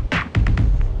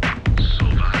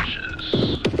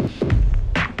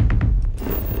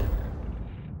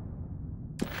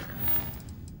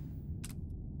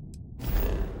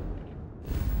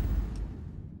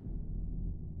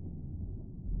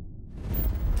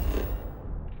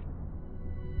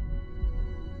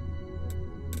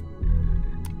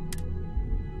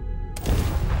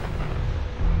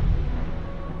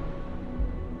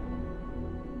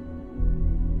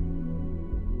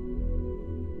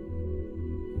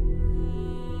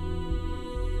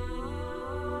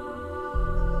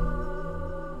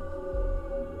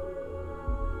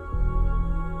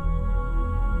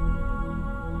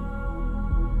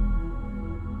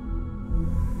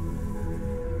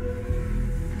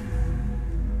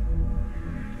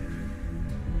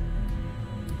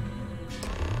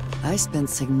 I spent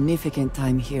significant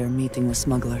time here meeting with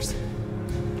smugglers.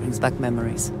 Brings back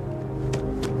memories.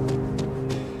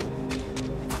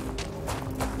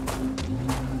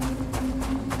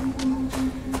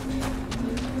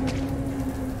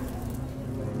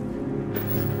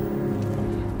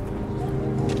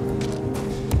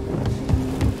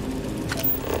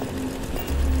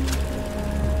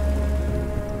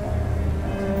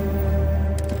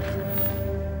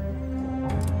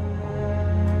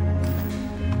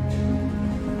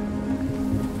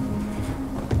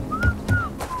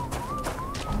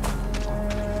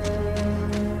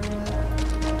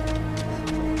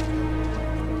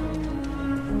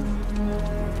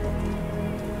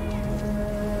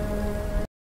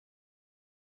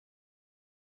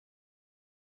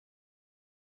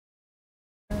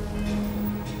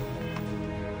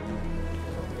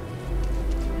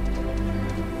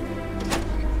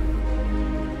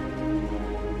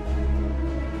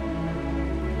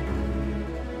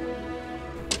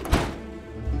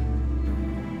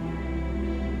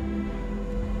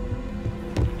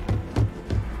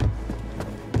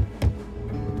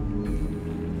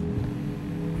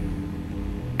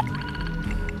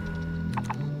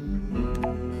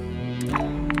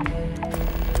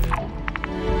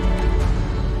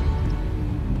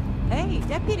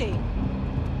 Deputy.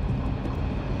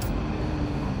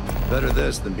 Better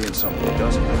this than being someone who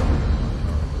doesn't know.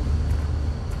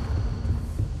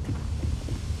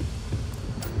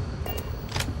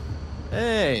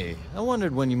 Hey, I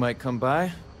wondered when you might come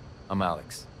by. I'm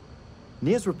Alex.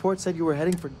 Nia's report said you were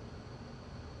heading for...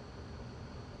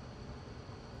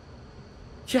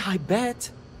 Yeah, I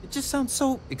bet. It just sounds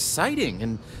so exciting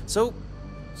and so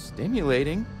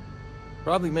stimulating.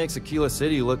 Probably makes Aquila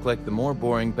City look like the more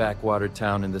boring backwater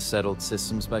town in the settled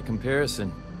systems by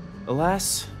comparison.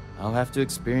 Alas, I'll have to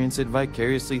experience it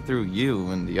vicariously through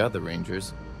you and the other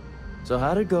rangers. So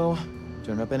how'd it go?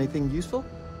 Turn up anything useful?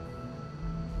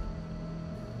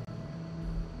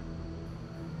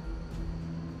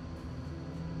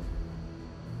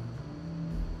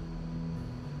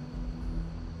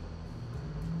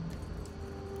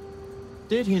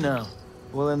 Did he now?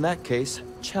 Well, in that case,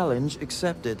 challenge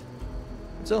accepted.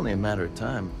 It's only a matter of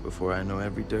time before I know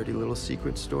every dirty little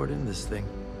secret stored in this thing.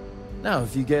 Now,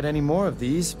 if you get any more of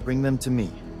these, bring them to me.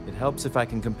 It helps if I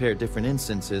can compare different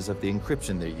instances of the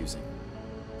encryption they're using.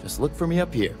 Just look for me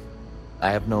up here. I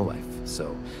have no life,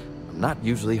 so I'm not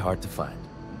usually hard to find.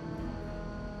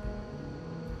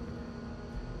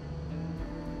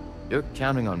 You're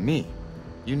counting on me.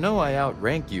 You know I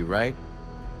outrank you, right?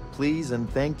 Please and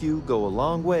thank you go a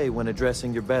long way when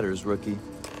addressing your betters, rookie.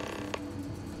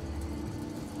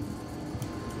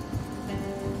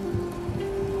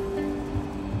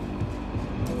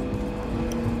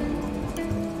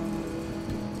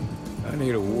 I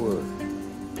need a word.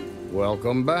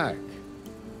 Welcome back.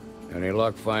 Any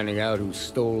luck finding out who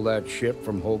stole that ship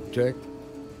from Hope Tech?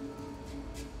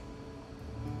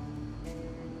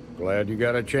 Glad you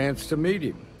got a chance to meet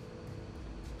him.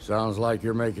 Sounds like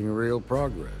you're making real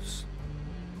progress.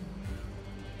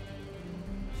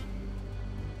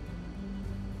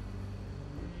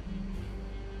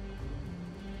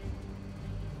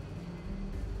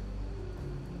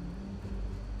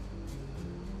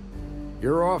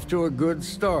 You're off to a good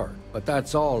start, but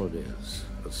that's all it is,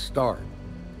 a start.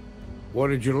 What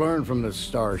did you learn from this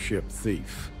starship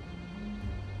thief?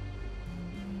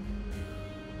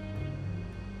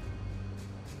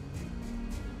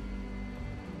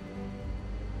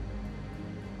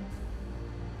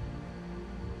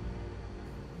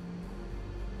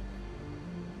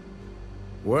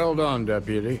 Well done,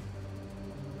 Deputy.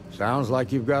 Sounds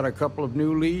like you've got a couple of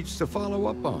new leads to follow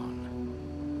up on.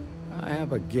 I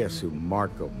have a guess who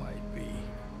Marco might be.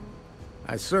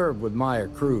 I served with Maya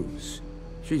Cruz.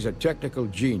 She's a technical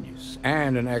genius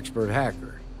and an expert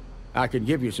hacker. I can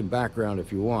give you some background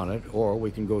if you want it, or we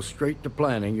can go straight to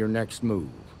planning your next move.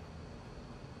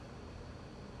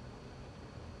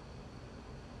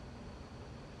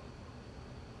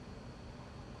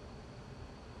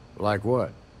 Like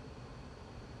what?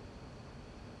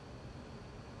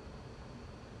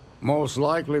 Most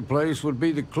likely place would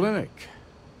be the clinic.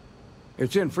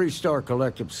 It's in Freestar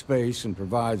Collective space and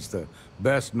provides the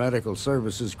best medical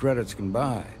services credits can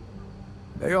buy.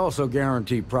 They also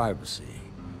guarantee privacy,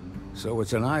 so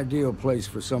it's an ideal place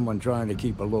for someone trying to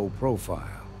keep a low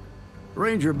profile.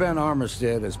 Ranger Ben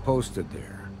Armistead is posted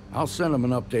there. I'll send him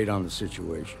an update on the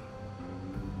situation.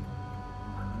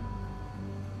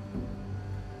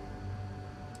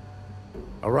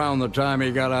 Around the time he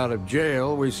got out of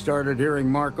jail, we started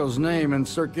hearing Marco's name in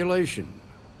circulation.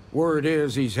 Word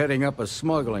is he's heading up a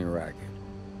smuggling racket.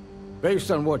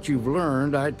 Based on what you've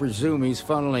learned, I'd presume he's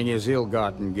funneling his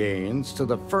ill-gotten gains to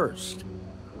the First.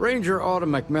 Ranger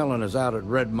Autumn McMillan is out at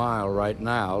Red Mile right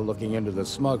now, looking into the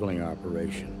smuggling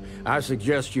operation. I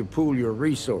suggest you pool your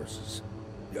resources.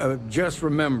 Just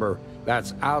remember,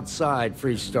 that's outside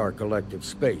Freestar Collective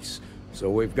space, so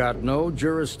we've got no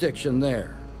jurisdiction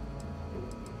there.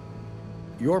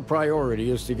 Your priority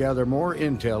is to gather more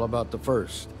intel about the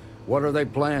First. What are they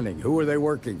planning? Who are they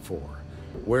working for?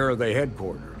 Where are they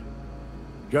headquartered?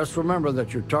 Just remember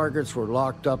that your targets were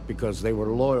locked up because they were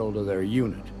loyal to their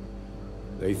unit.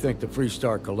 They think the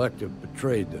Freestar Collective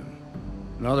betrayed them.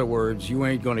 In other words, you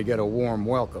ain't gonna get a warm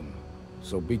welcome,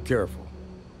 so be careful.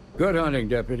 Good hunting,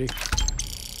 Deputy.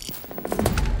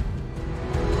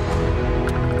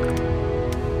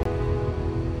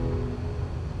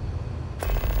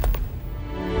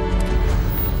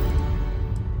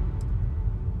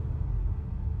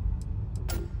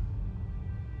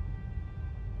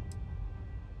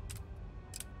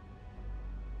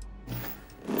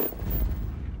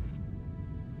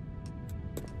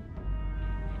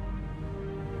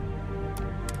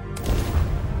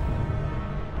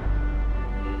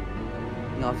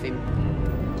 Off him.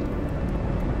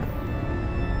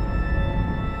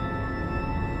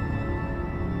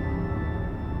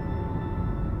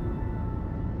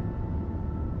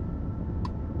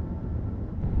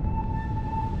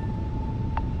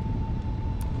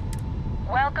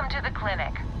 Welcome to the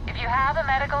clinic. If you have a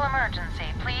medical emergency,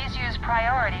 please use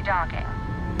priority docking.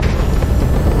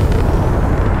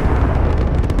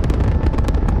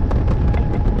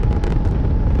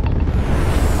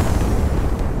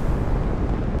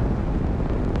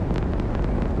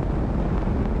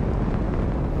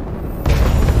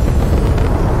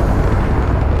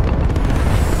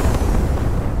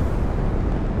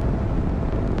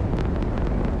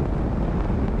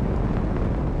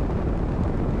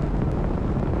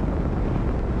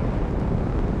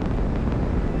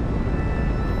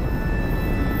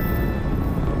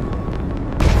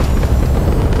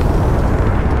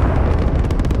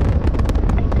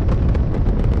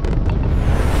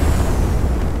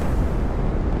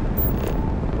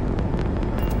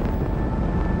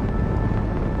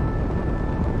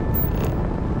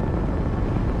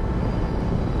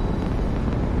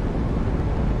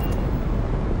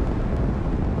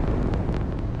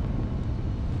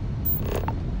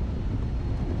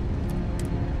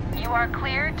 are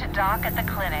cleared to dock at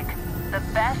the clinic, the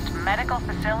best medical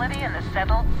facility in the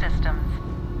settled systems.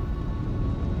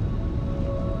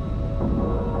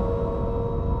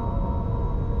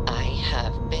 I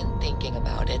have been thinking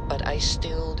about it, but I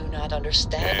still do not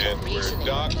understand your reasoning.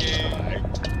 I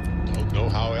don't know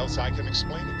how else I can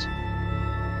explain it.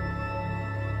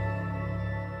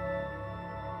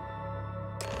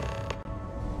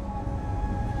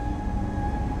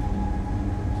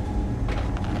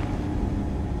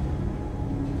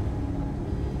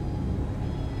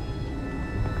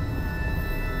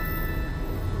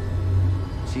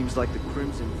 Seems like the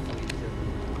Crimson Fleet.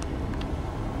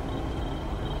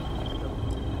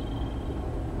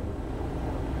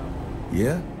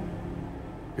 Yeah?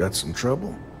 Got some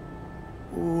trouble?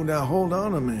 Oh, now hold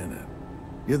on a minute.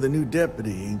 You're the new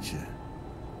deputy, ain't you?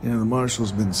 You know, the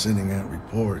marshal's been sending out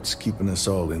reports, keeping us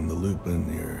all in the loop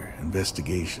in your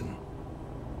investigation.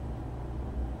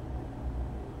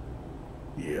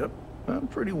 Yep, I'm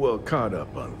pretty well caught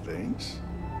up on things.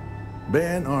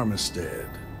 Ben Armistead,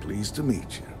 pleased to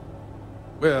meet you.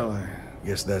 Well, I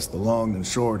guess that's the long and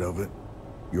short of it.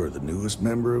 You're the newest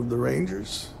member of the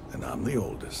Rangers, and I'm the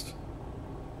oldest.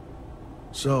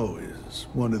 So, is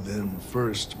one of them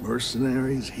first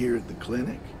mercenaries here at the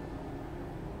clinic?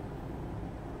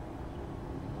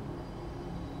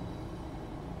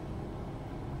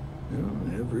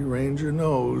 Well, every Ranger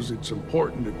knows it's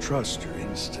important to trust your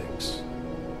instincts.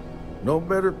 No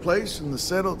better place in the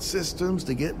settled systems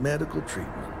to get medical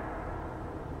treatment.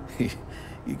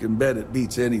 You can bet it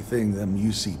beats anything them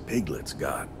UC piglets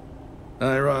got.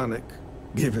 Ironic,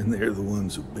 given they're the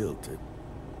ones who built it.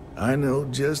 I know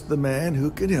just the man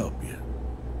who can help you.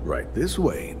 Right this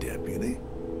way, Deputy.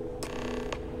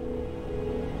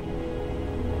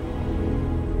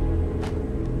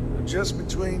 Just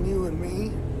between you and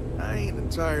me, I ain't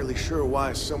entirely sure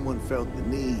why someone felt the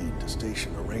need to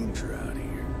station a ranger out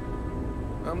here.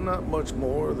 I'm not much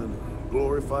more than a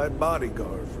glorified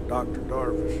bodyguard for Dr.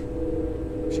 Darvish.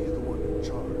 She's the one in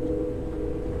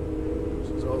charge.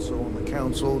 She's also on the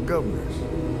Council of Governors.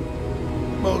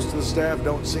 Most of the staff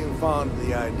don't seem fond of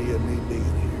the idea of me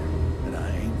being here, and I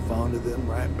ain't fond of them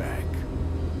right back.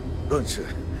 Bunch of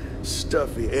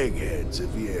stuffy eggheads,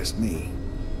 if you ask me.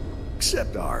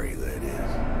 Except Ari, that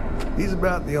is. He's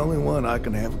about the only one I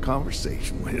can have a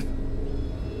conversation with.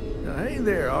 Now, hey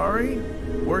there, Ari.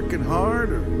 Working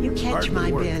hard, or You catch hardly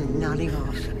my working? Ben nodding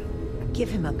off. Give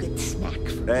him a good snack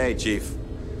first. Hey, Chief.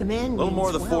 The man A little more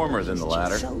of the means well, former but than the he's just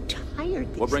latter. so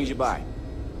tired What brings you by?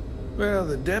 Well,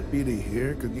 the deputy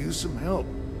here could use some help.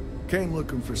 Came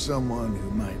looking for someone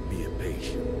who might be a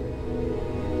patient.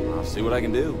 I'll see what I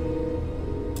can do.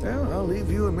 Well, I'll leave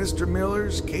you in Mr.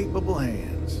 Miller's capable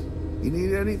hands. You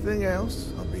need anything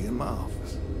else, I'll be in my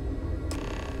office.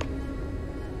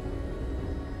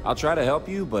 I'll try to help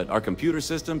you, but our computer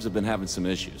systems have been having some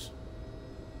issues.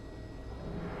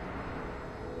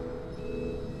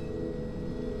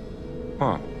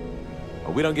 Huh.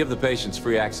 Well, we don't give the patients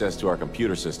free access to our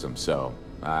computer system, so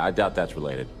I doubt that's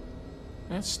related.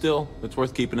 Still, it's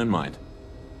worth keeping in mind.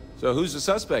 So who's the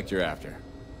suspect you're after?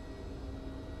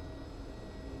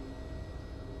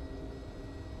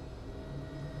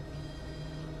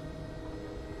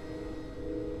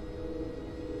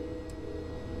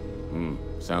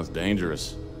 Sounds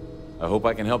dangerous. I hope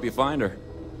I can help you find her.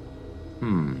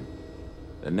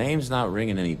 The name's not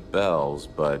ringing any bells,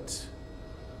 but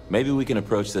maybe we can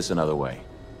approach this another way.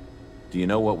 Do you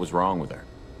know what was wrong with her?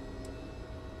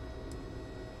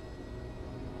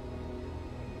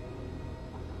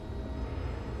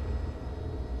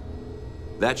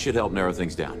 That should help narrow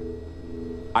things down.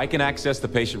 I can access the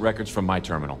patient records from my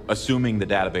terminal, assuming the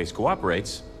database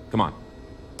cooperates. Come on.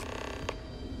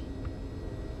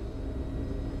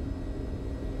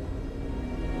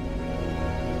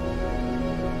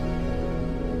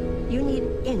 You need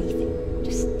anything,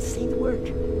 just say the word.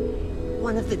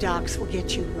 One of the docs will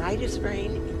get you right as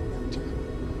rain in no time.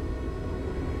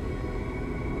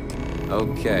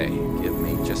 Okay, give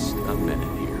me just a minute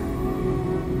here.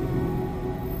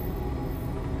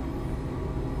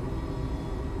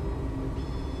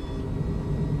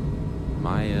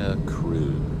 Maya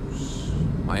Cruz.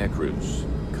 Maya Cruz.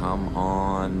 Come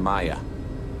on, Maya.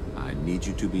 I need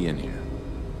you to be in here.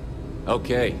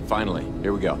 Okay, finally.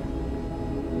 Here we go.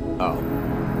 Oh.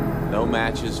 No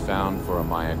matches found for a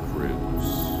Maya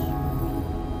Cruz.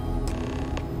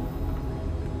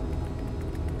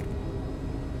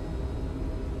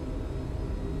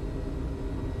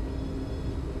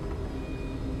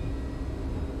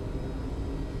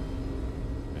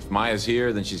 If Maya's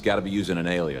here, then she's got to be using an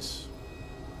alias.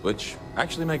 Which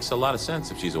actually makes a lot of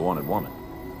sense if she's a wanted woman.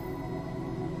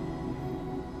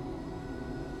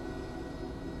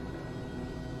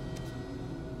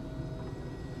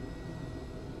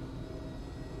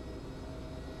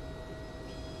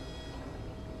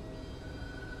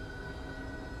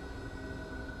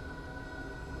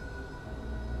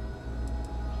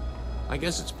 I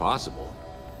guess it's possible.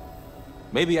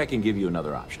 Maybe I can give you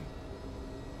another option.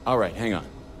 All right, hang on.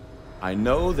 I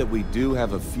know that we do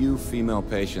have a few female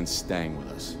patients staying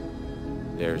with us.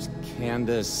 There's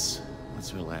Candace... what's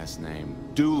her last name?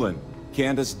 Doolin.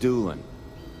 Candace Doolin.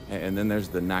 And then there's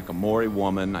the Nakamori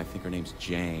woman. I think her name's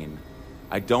Jane.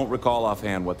 I don't recall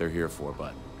offhand what they're here for,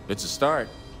 but it's a start.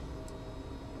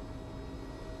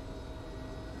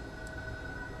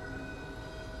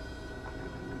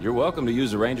 You're welcome to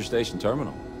use the Ranger Station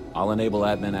terminal. I'll enable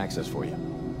admin access for you.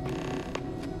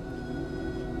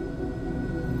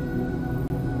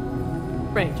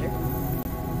 Ranger.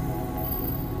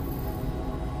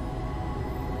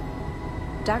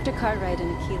 Dr. Cartwright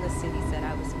in Aquila City said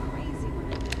I was crazy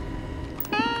when I...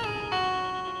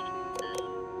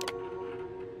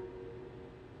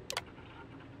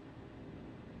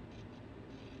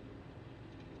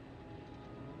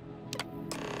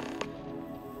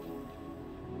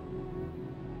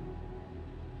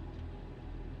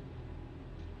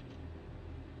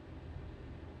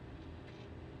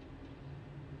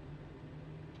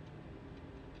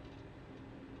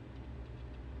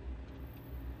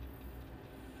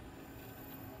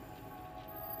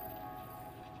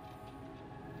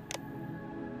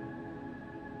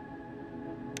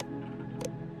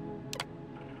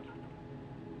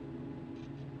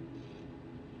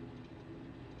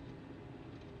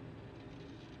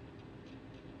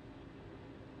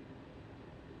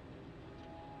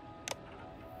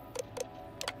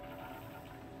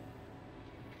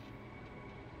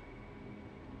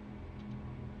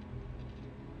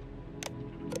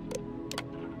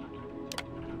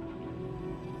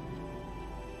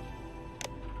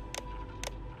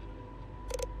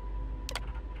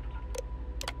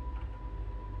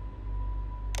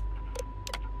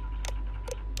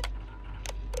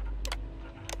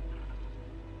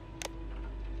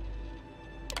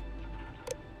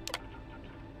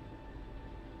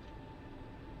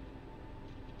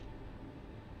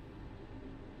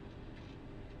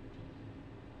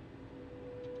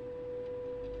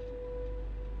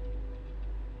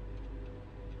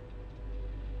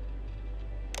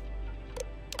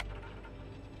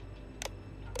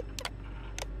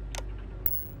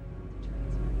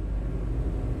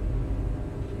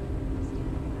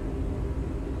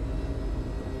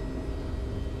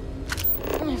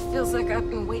 It feels like I've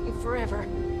been waiting forever.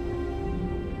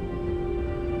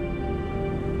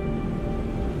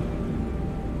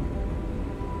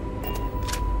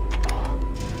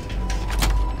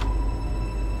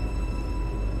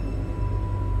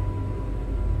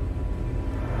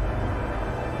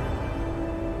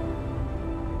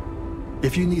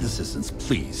 If you need assistance,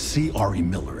 please see Ari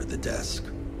Miller at the desk.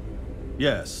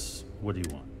 Yes. What do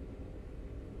you want?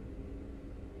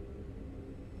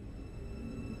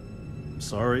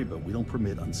 Sorry, but we don't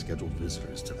permit unscheduled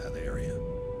visitors to that area.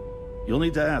 You'll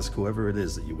need to ask whoever it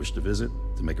is that you wish to visit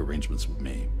to make arrangements with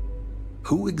me.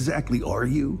 Who exactly are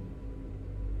you?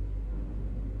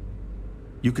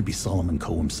 You could be Solomon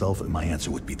Coe himself, and my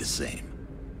answer would be the same.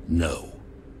 No.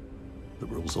 The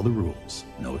rules are the rules,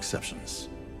 no exceptions.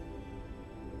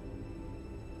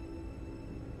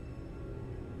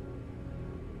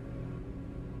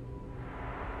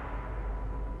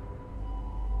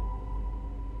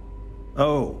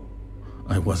 Oh,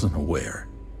 I wasn't aware.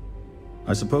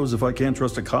 I suppose if I can't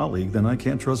trust a colleague, then I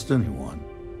can't trust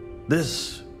anyone.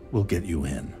 This will get you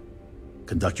in.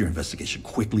 Conduct your investigation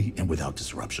quickly and without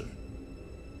disruption.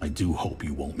 I do hope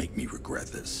you won't make me regret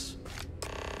this.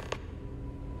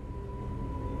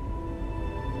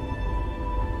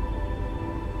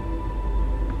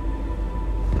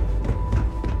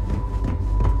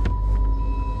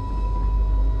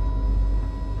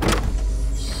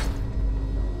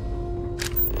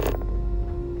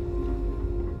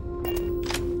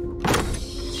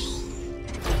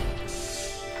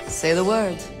 Say the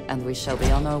word, and we shall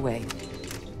be on our way.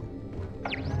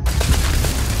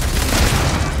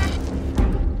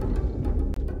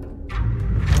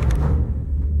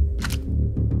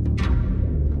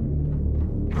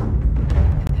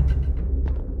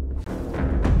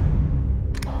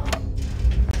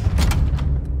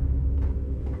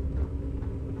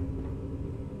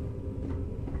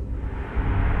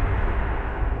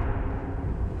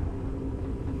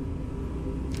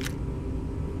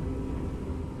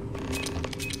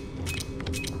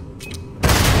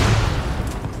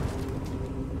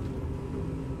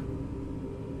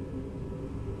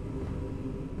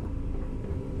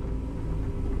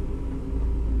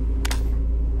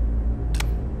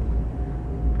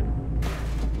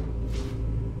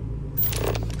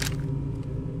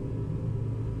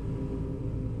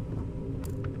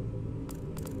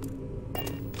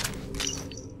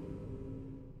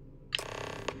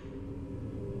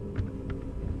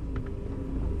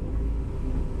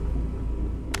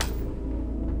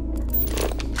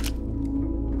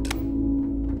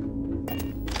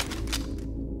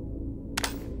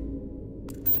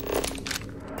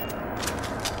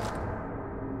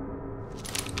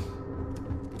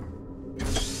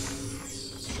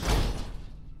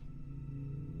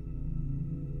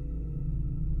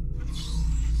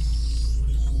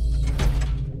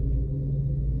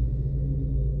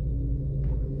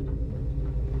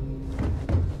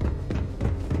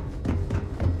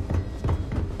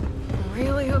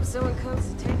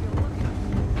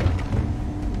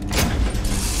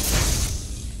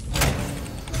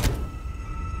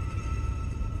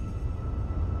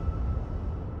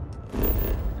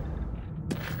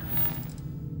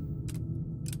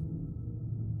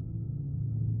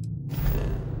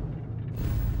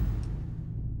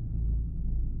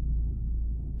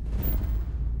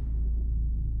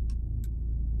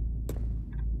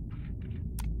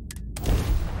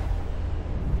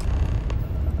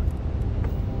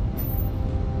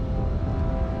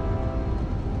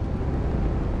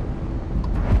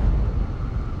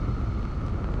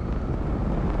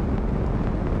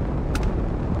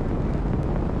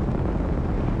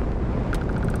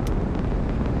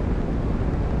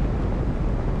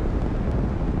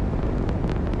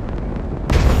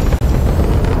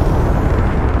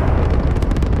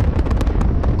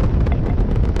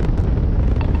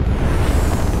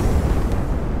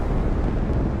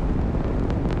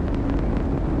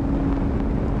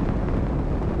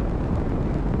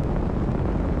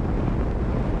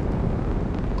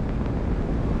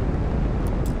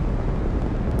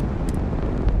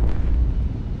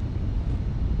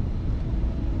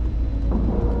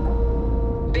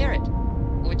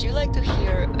 like to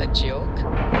hear a joke?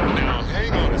 Now,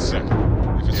 hang on a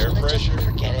second. If it's air pressure,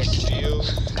 forget it. steel,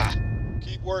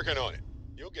 keep working on it.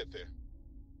 You'll get there.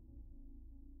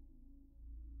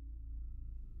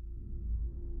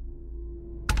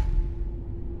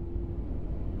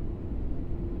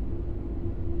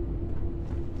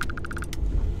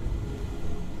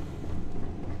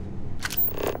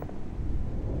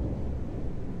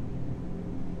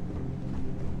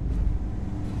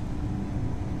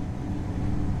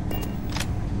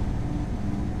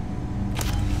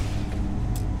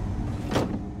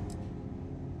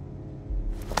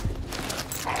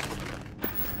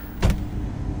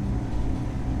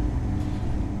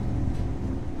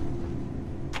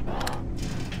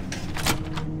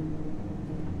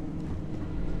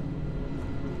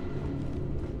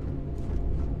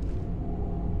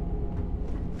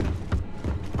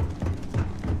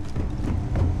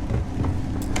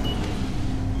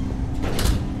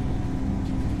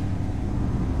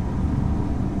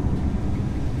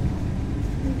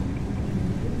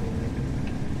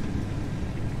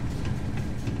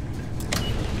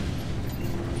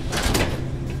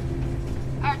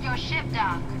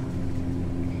 Doc.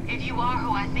 If you are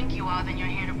who I think you are, then you're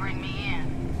here to bring me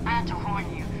in. I have to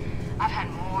warn you, I've had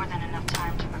more than enough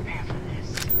time to prepare for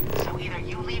this. So either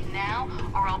you leave now,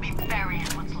 or I'll be burying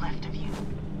what's left of you.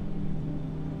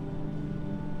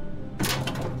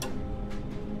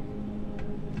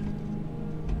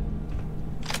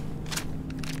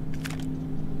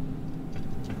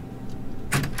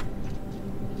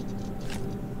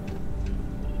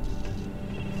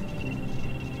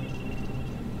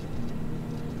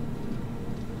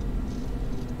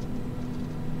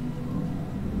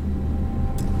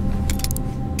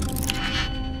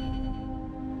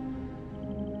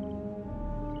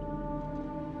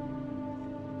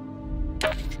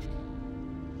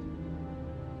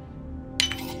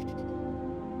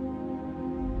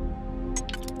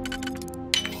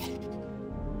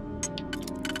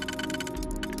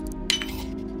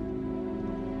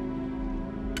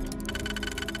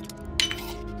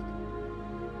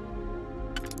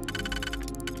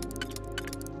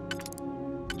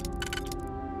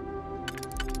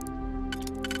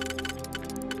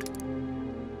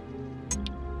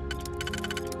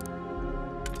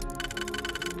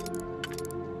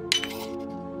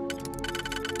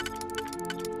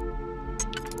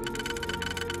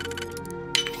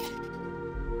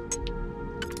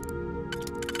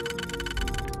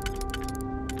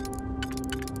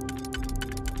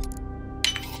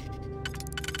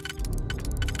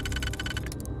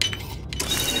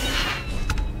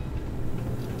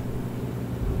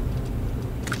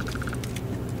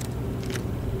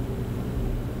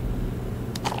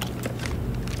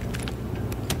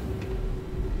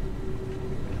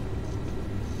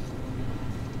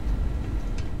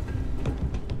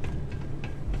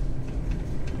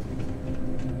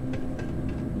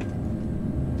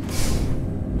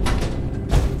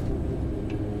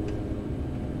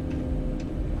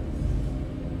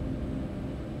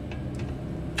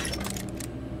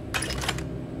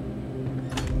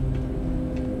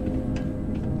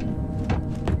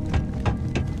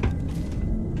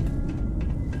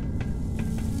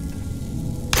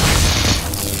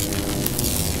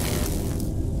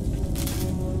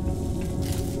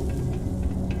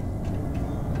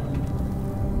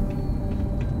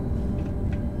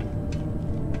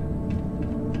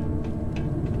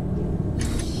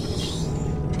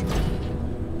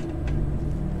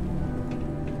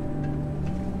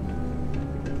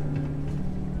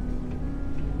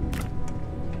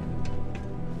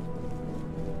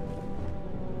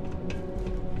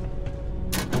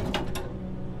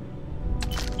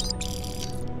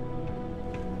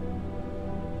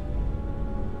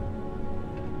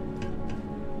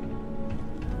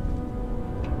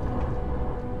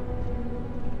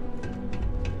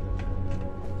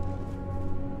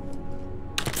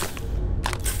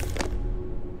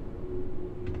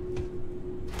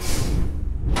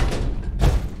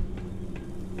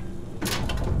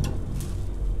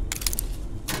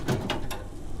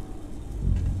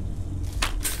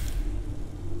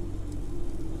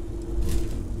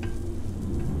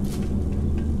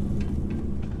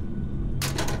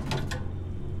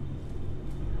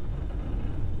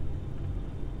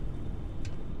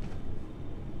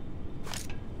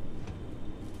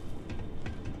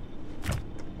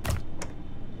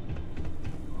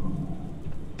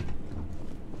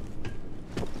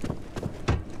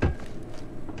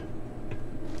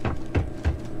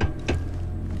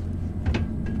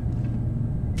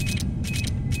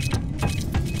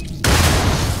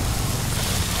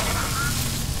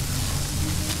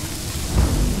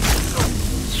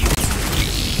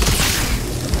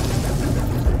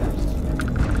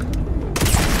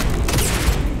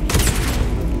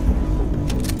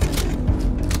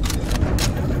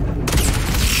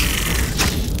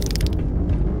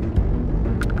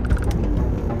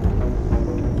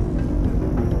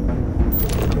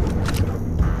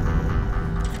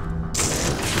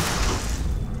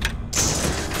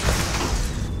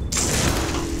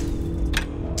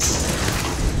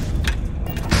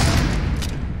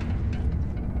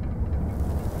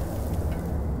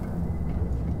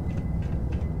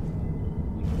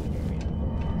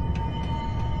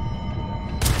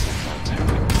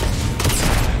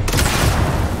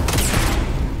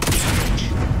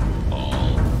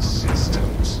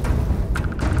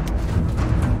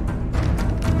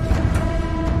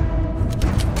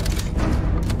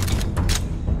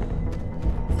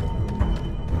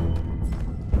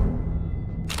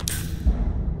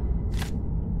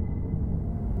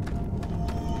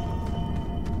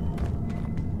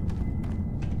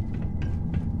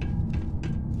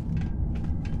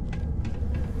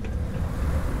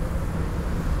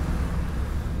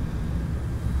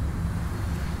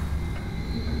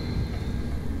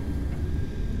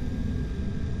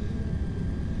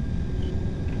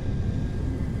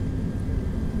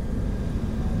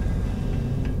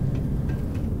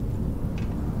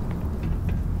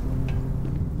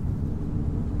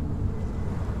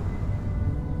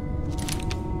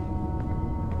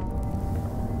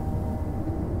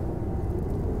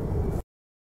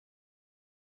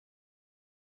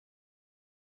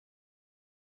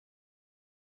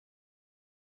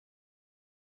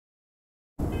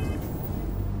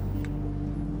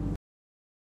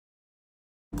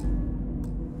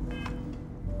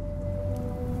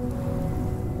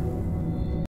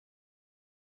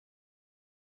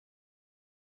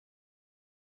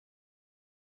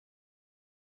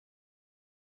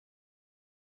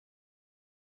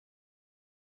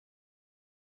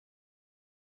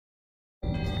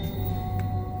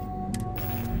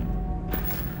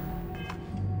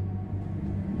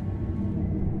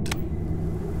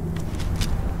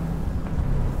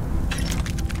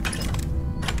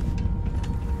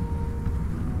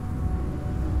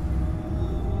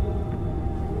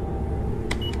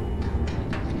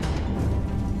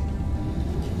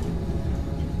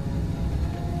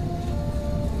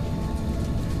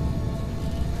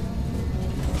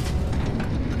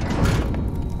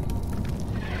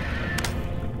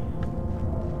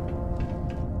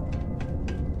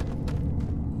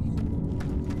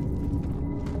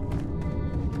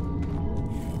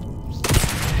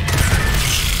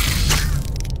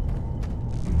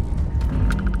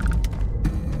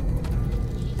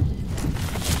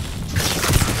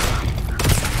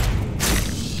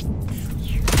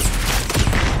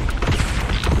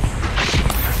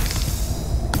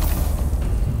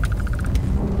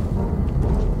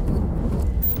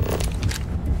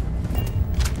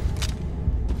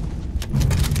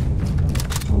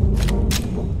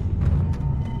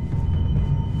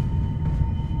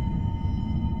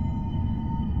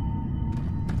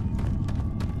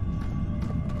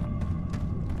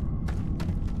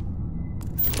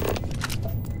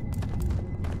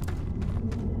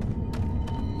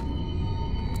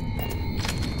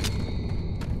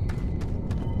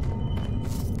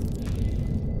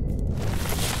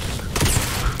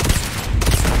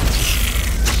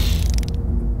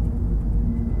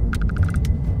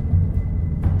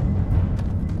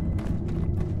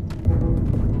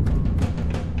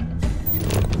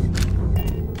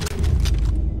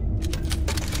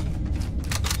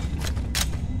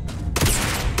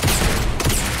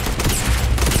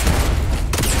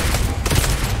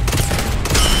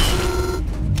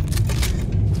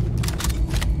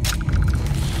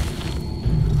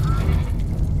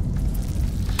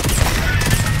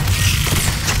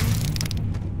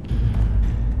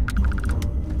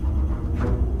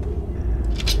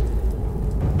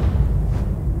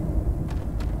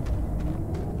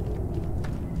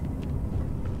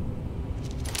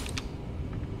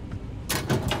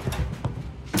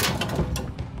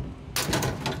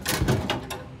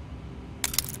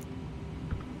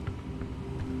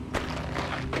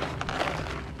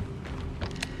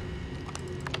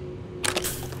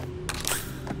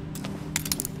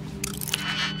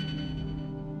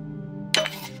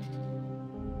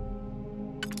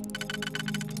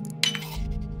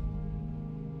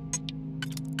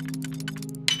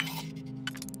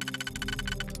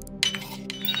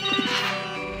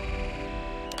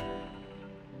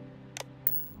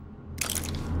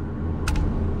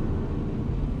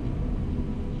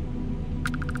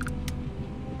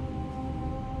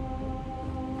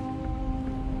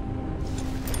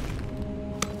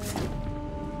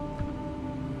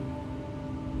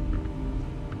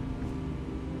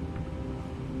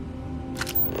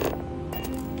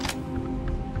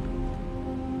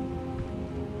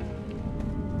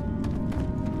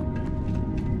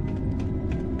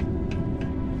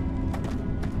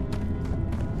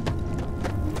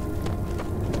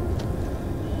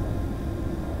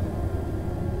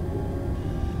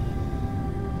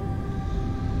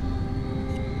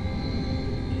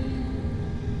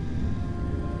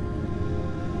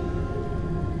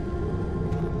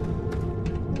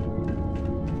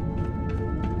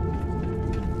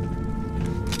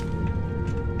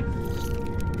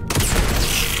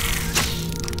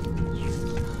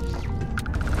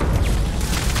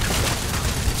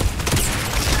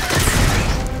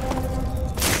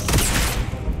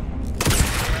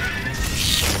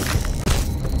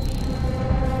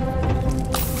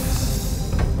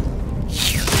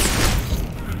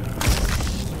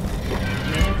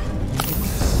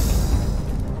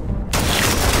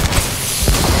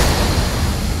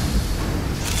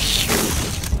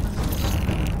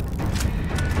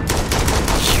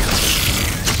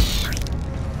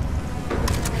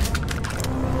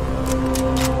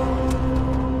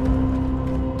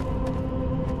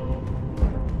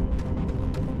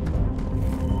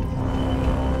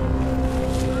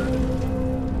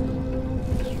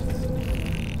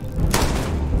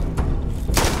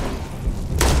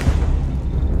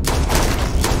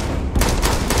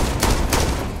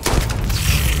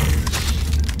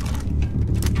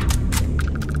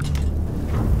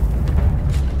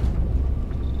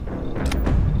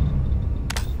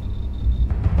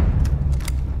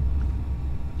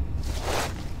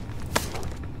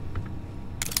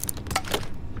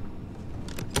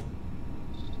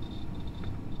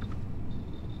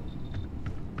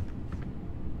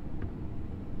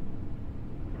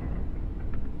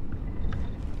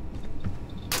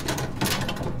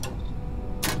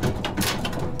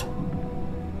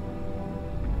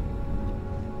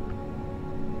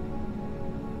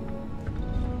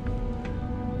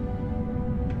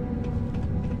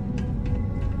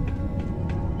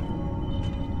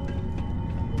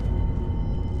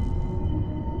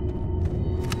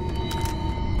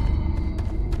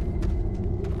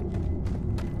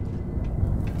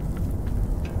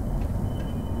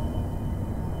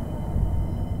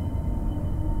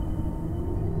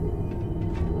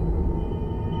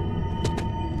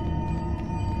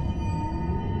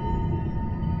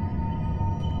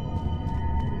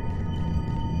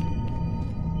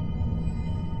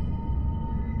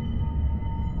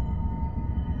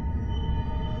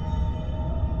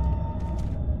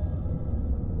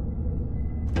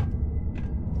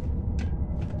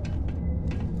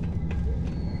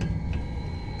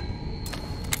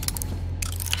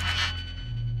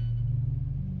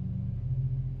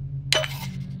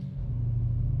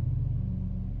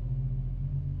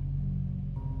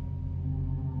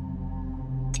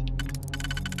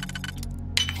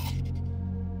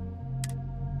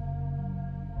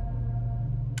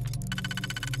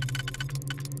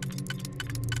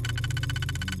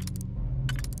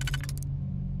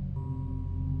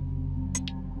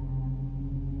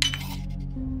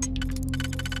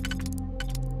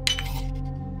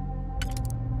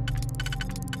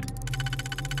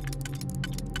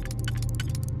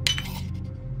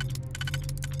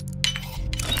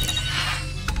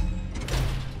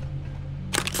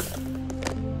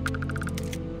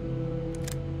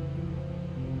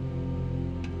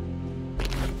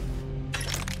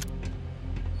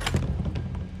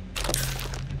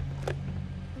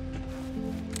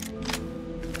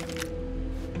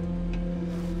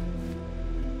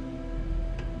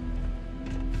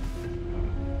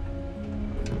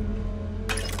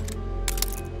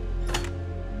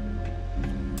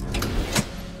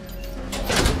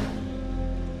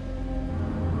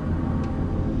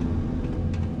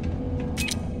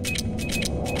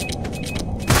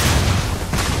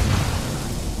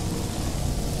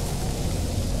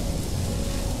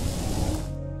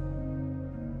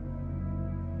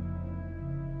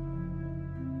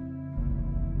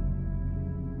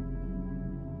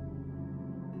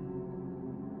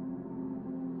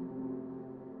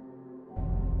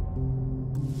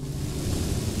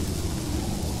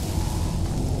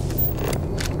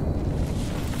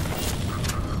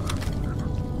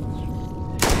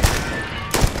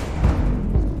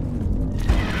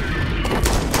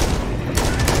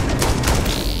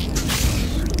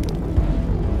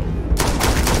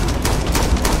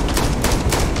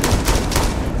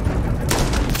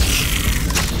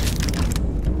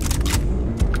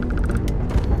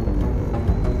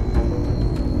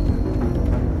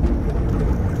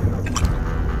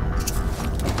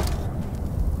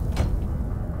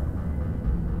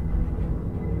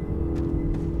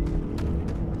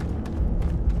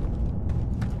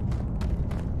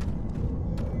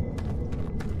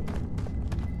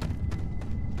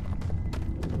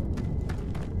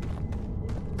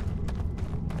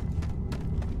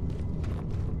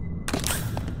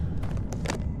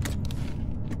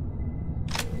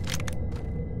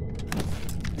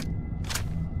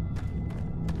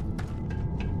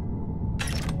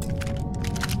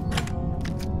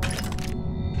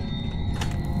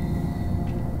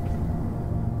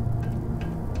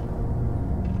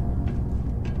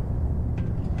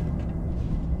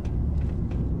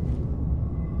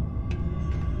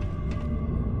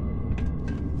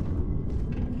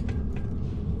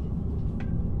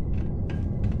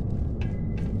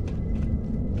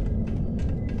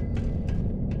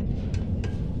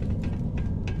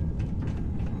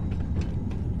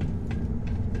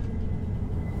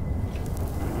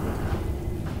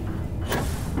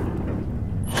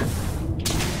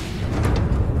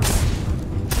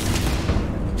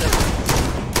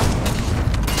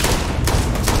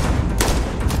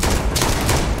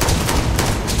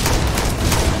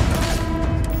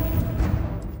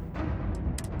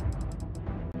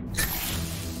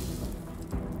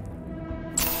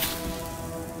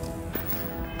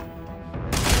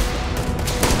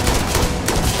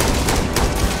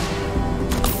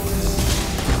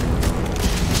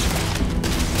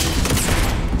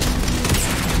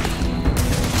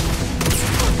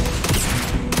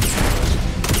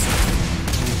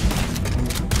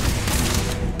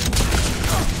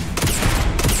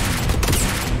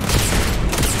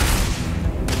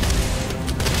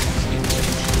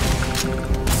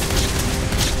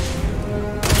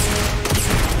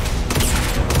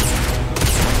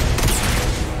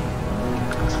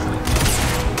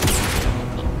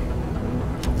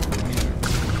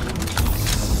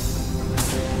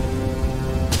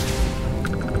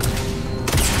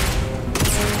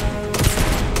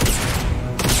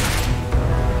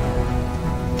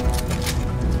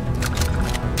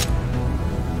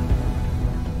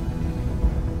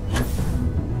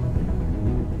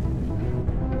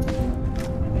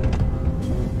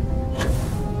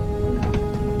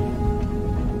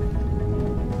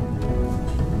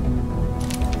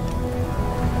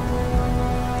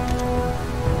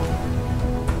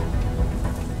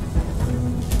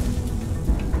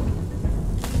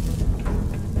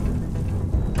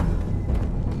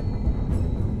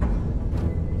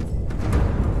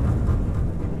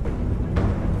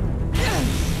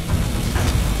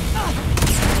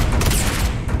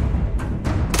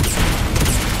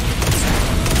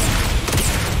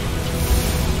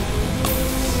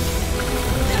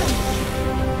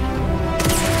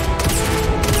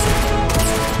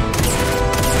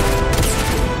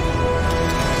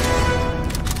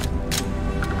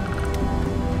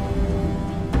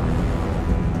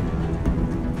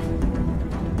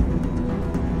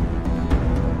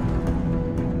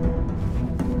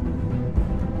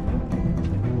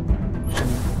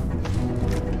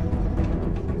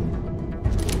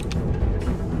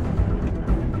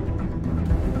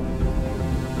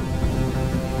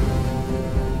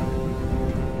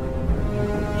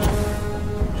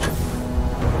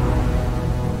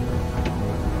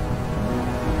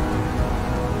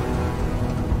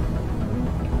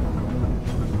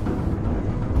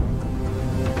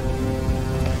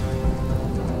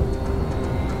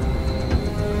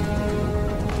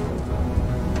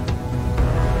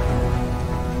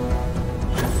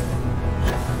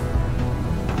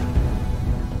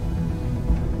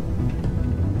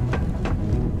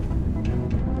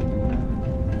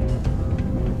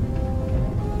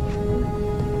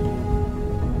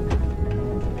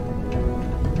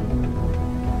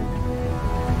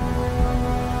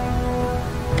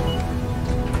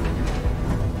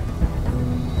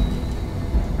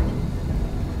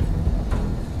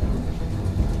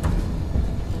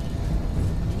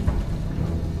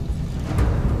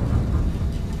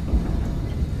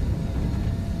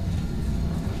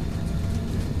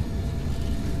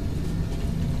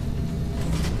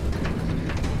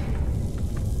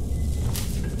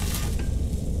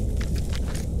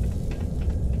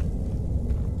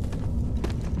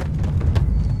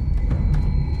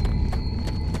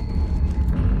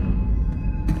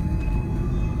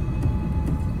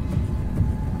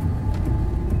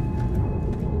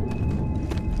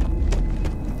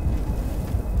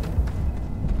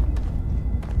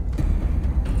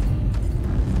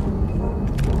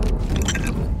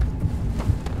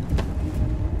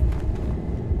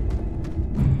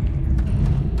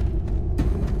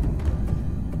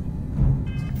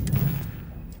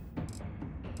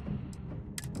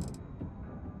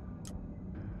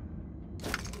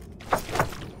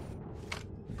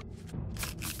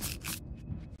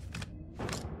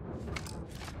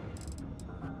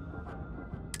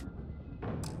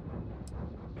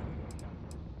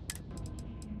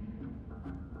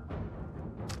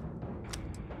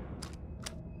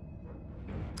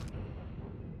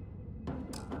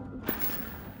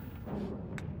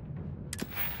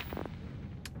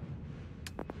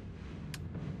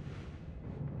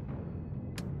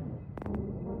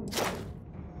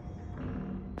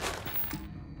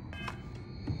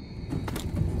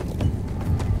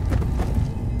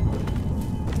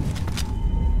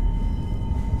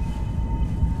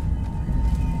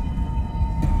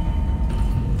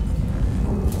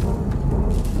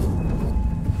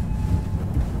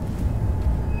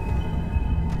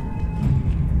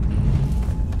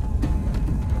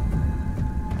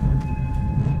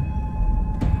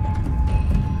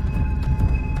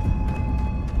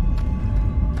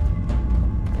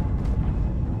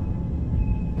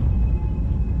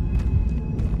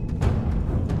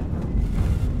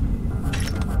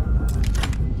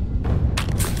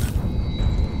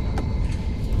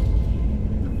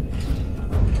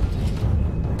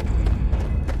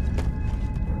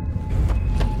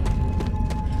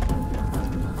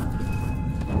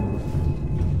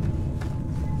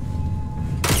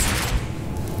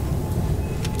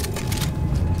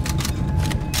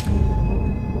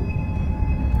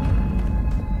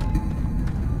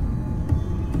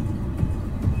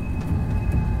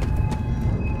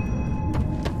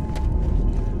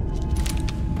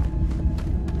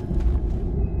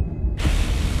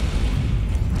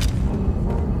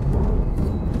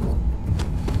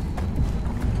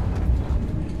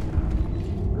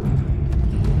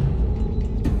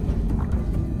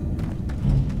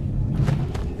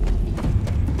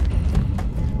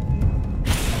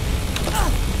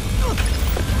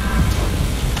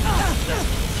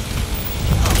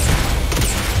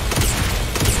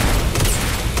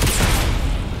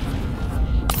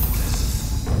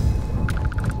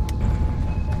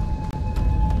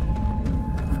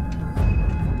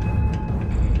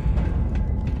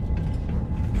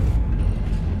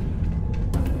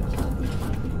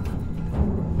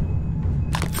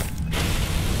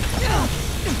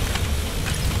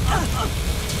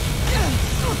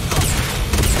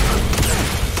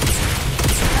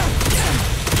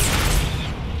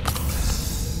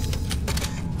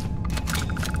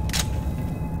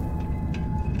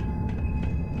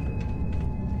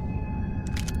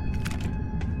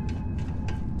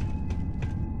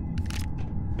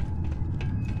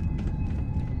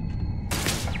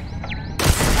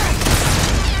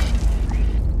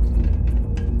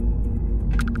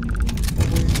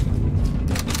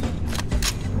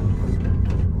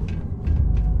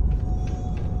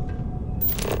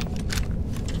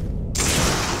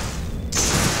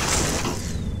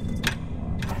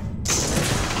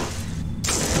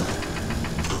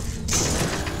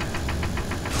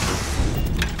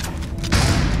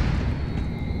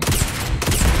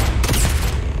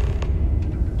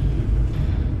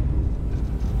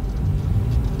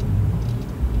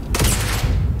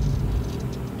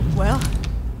 Well,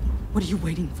 what are you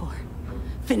waiting for?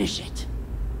 Finish it.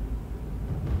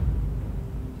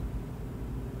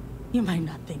 You might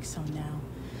not think so now,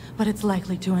 but it's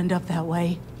likely to end up that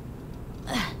way.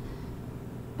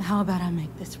 How about I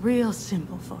make this real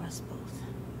simple for us both?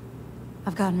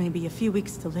 I've got maybe a few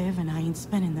weeks to live, and I ain't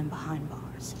spending them behind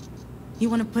bars. You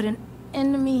want to put an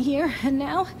end to me here and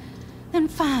now? Then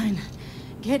fine.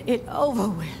 Get it over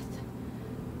with.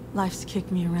 Life's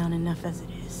kicked me around enough as it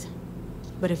is.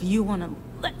 But if you want to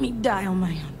let me die on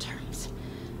my own terms,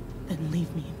 then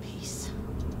leave me in peace.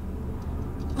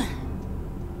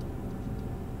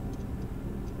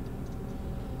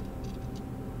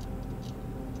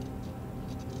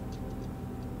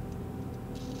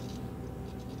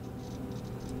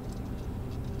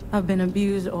 I've been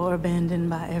abused or abandoned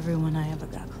by everyone I ever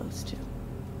got close to.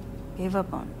 Gave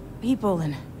up on people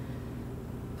and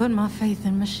put my faith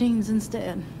in machines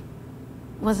instead.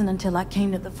 It wasn't until I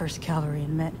came to the 1st Cavalry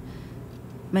and met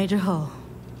Major Hull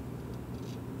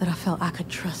that I felt I could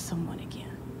trust someone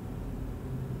again.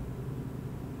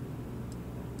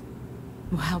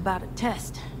 Well, how about a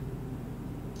test?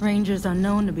 Rangers are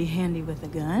known to be handy with a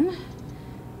gun.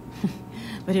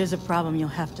 But here's a problem you'll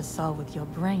have to solve with your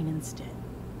brain instead.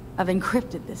 I've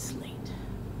encrypted this slate.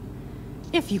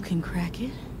 If you can crack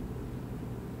it,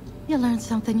 you'll learn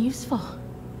something useful.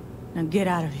 Now get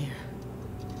out of here,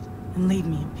 and leave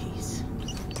me in peace.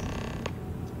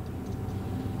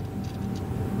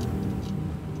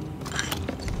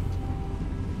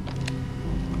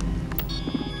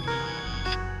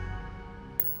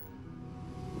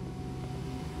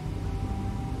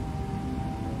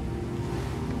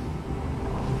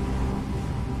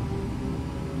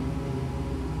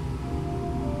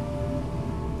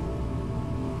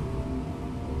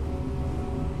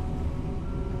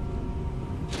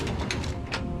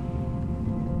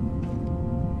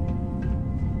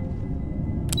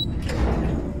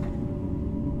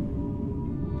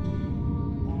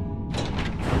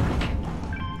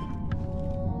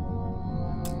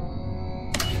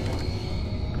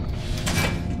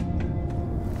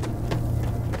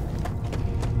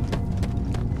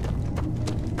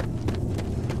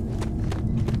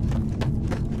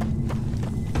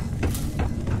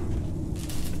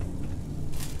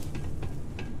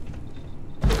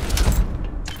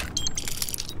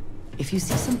 If you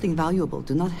see something valuable,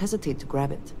 do not hesitate to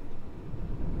grab it.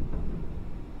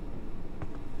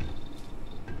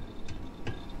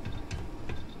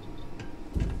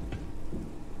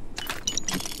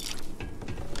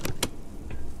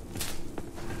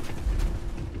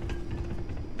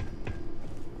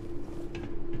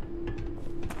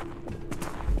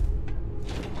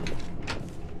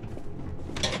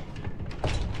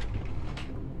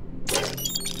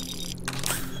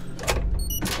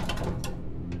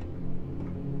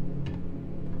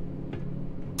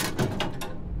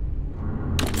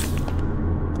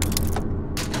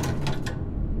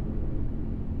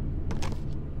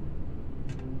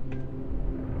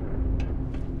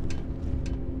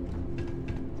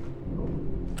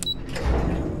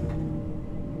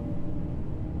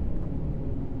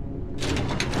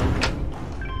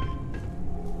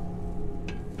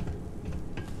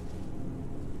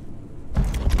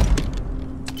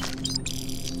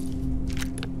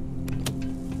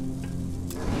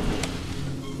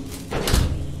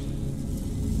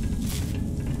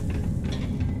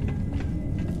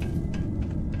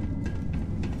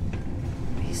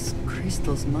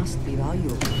 Crystals must be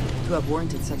valuable to have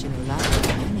warranted such an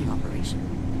elaborate mining operation.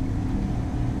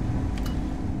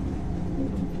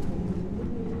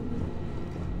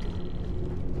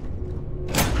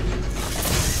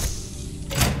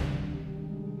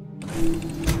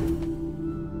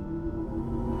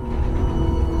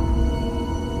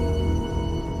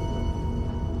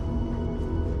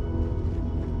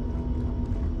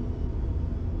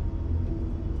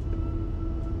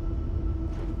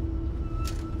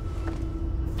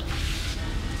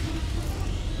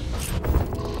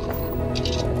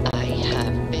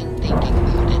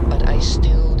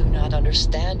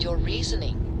 Understand your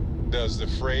reasoning. Does the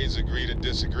phrase agree to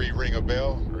disagree ring a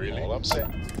bell? Really? All I'm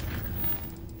saying.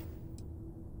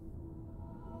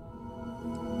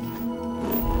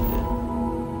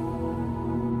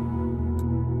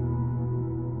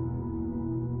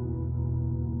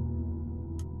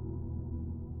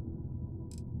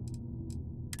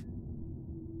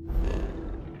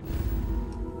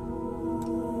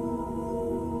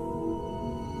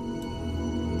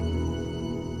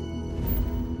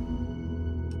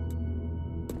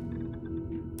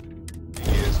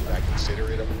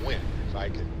 Consider it a win if I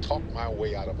can talk my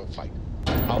way out of a fight.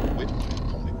 Outwit my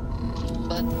opponent.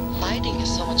 But fighting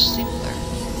is so much simpler.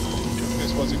 Took this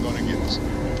this wasn't gonna get us.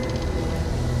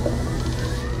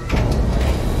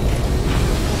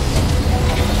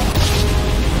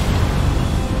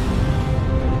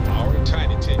 Our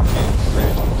tiny tin can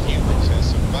fragile humans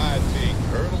has survived being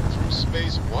hurtled through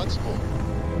space once more.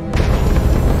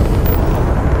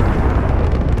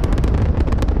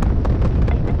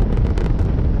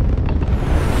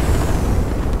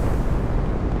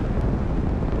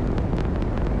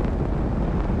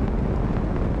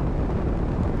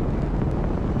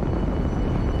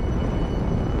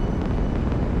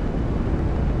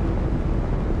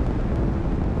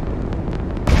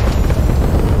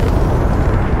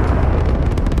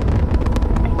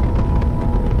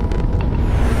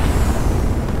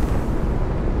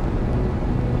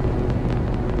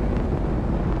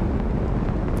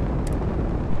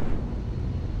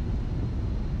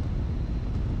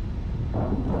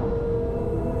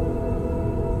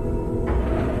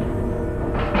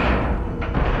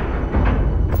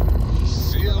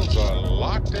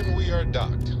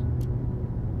 Docked.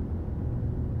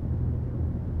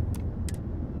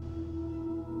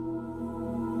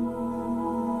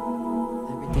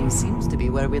 Everything seems to be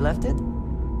where we left it.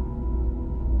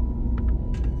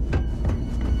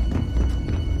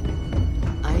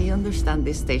 I understand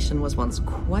this station was once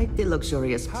quite the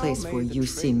luxurious place for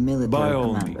UC military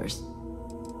commanders.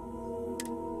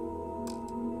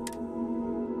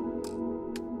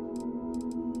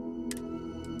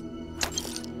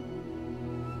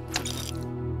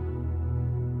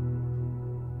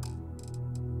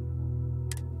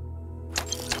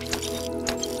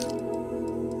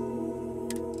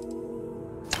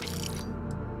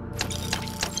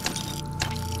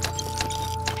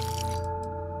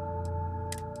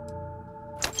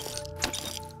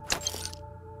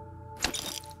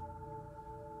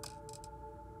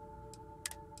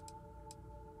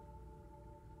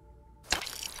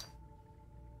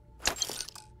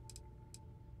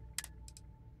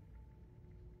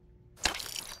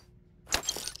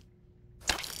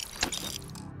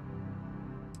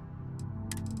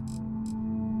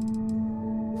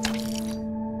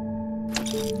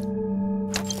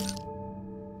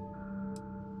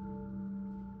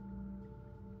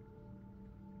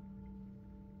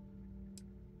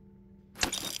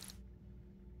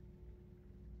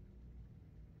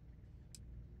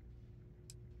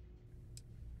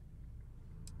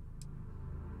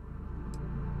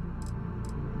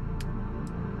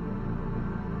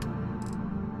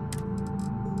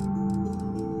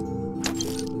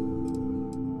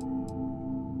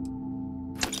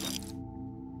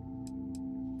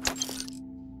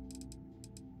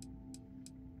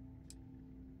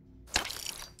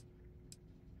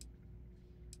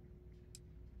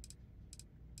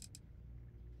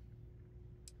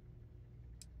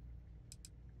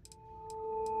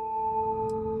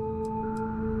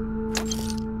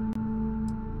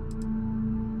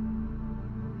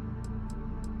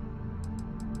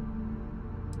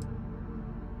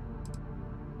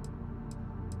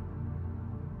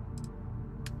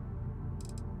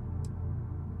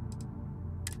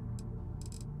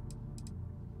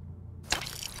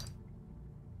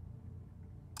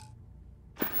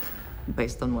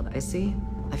 Based on what I see,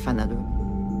 I find that room.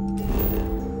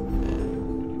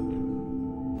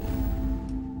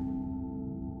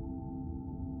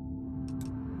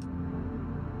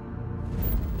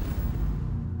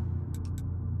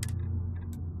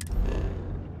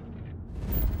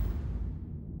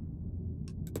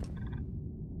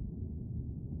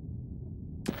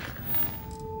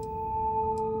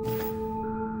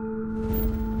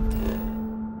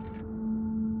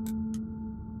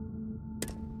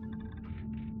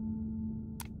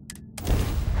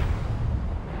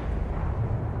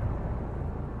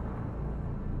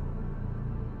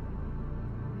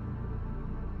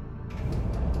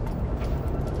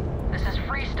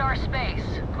 Space.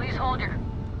 Please hold your...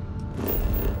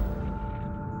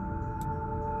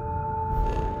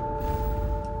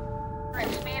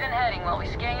 And speed and heading while we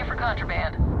scan you for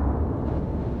contraband.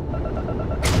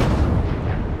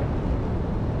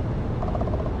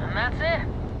 And that's it.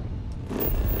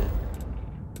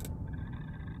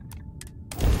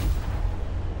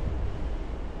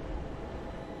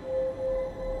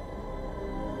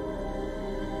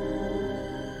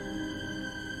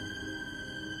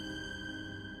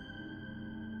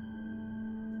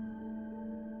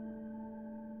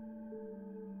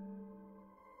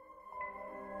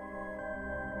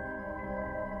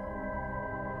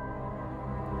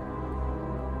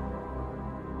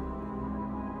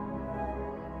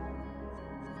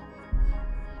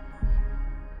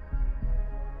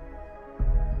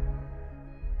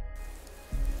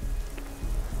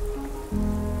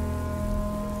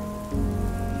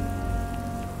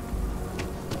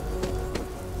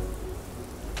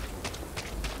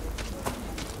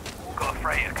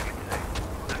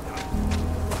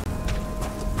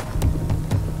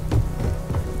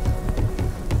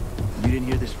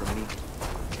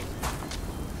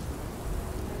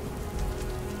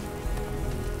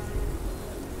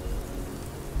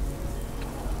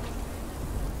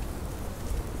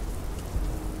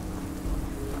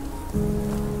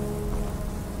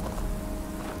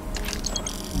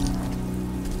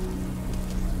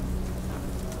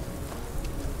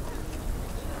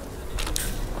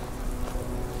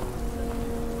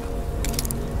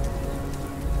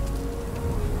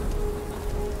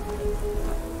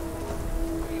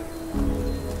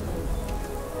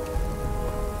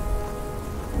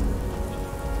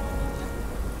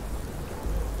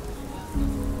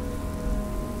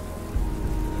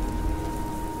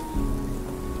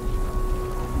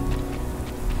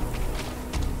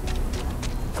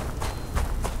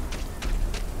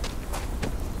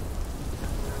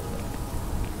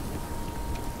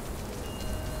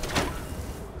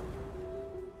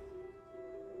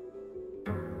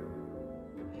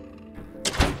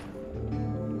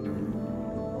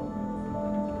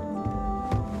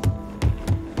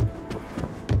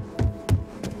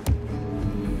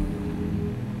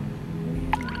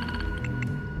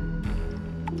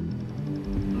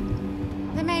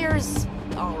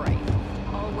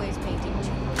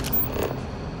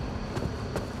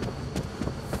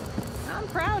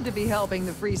 proud to be helping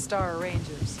the Freestar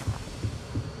Rangers.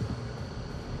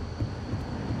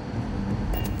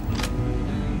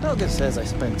 Helga says I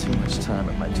spend too much time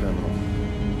at my terminal.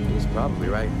 He's probably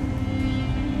right.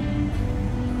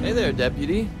 Hey there,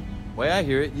 Deputy. Way I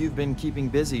hear it, you've been keeping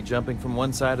busy jumping from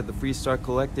one side of the Freestar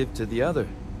Collective to the other.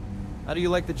 How do you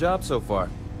like the job so far?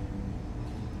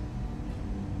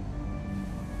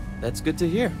 That's good to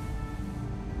hear.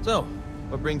 So,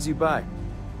 what brings you by?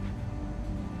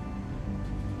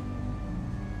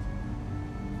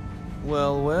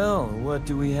 Well, well, what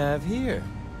do we have here?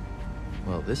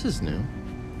 Well, this is new.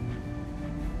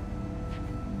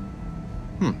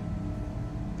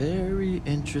 Very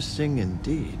interesting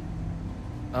indeed.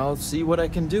 I'll see what I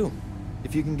can do.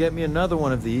 If you can get me another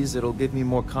one of these, it'll give me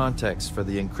more context for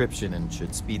the encryption and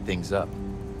should speed things up.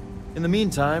 In the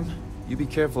meantime, you be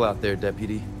careful out there,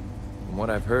 Deputy. From what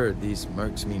I've heard, these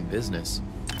mercs mean business.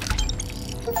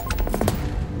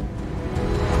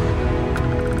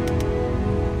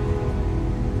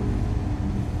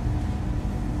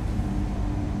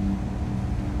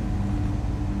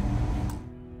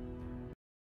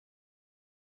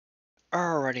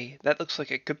 Alrighty, that looks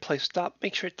like a good place to stop.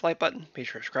 Make sure to hit the like button, make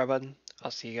sure to subscribe button.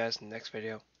 I'll see you guys in the next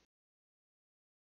video.